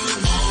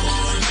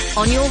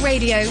 On your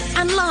radio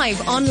and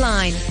live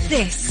online,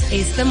 this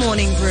is The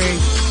Morning Brew.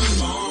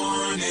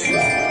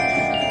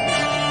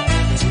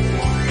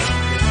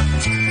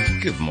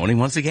 Good morning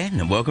once again,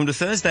 and welcome to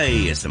Thursday.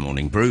 It's The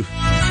Morning Brew.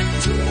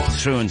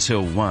 Through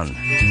until 1.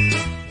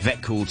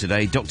 Vet call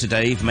today. Dr.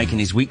 Dave making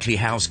his weekly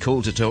house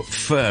call to talk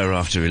fur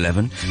after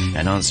 11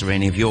 and answer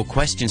any of your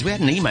questions. We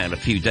had an email a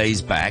few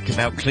days back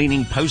about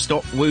cleaning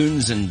post-op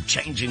wounds and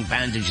changing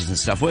bandages and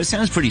stuff. Well, it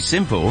sounds pretty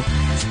simple,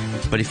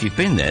 but if you've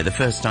been there the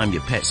first time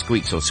your pet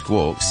squeaks or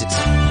squawks, it's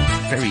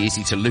very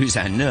easy to lose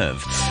our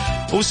nerve.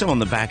 Also on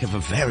the back of a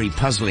very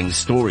puzzling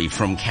story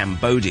from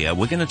Cambodia,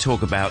 we're going to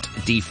talk about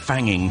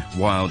defanging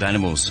wild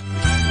animals.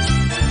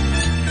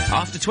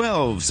 After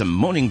 12, some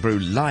Morning Brew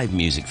live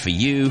music for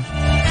you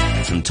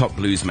from top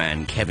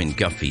bluesman Kevin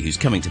Guffey, who's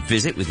coming to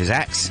visit with his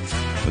axe.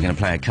 We're going to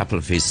play a couple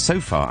of his so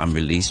far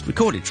unreleased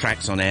recorded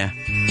tracks on air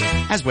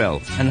as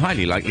well, and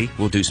highly likely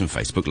we'll do some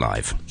Facebook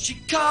Live. She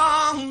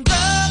called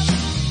up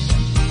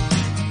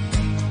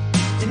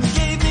and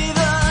gave me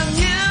the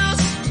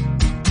news.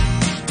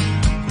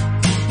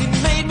 It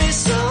made me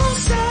so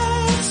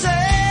sad,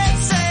 sad,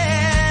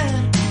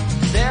 sad.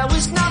 There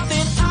was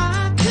nothing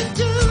I could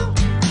do.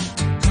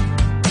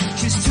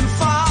 She's too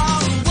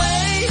far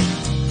away,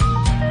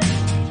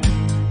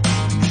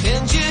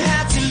 and you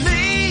had to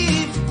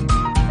leave.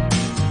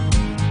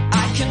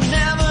 I can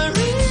never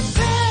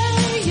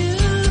repay you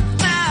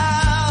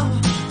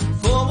now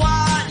for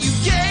what you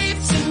gave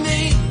to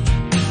me.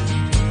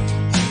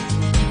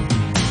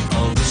 A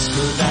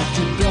whisper that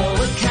could blow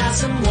a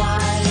chasm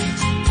wide.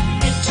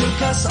 It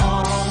took us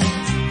all.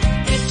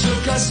 It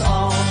took us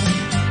all.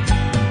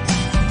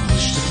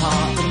 Pushed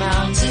apart the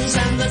mountains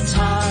and the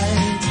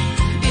tide.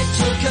 It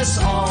took us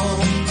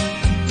all.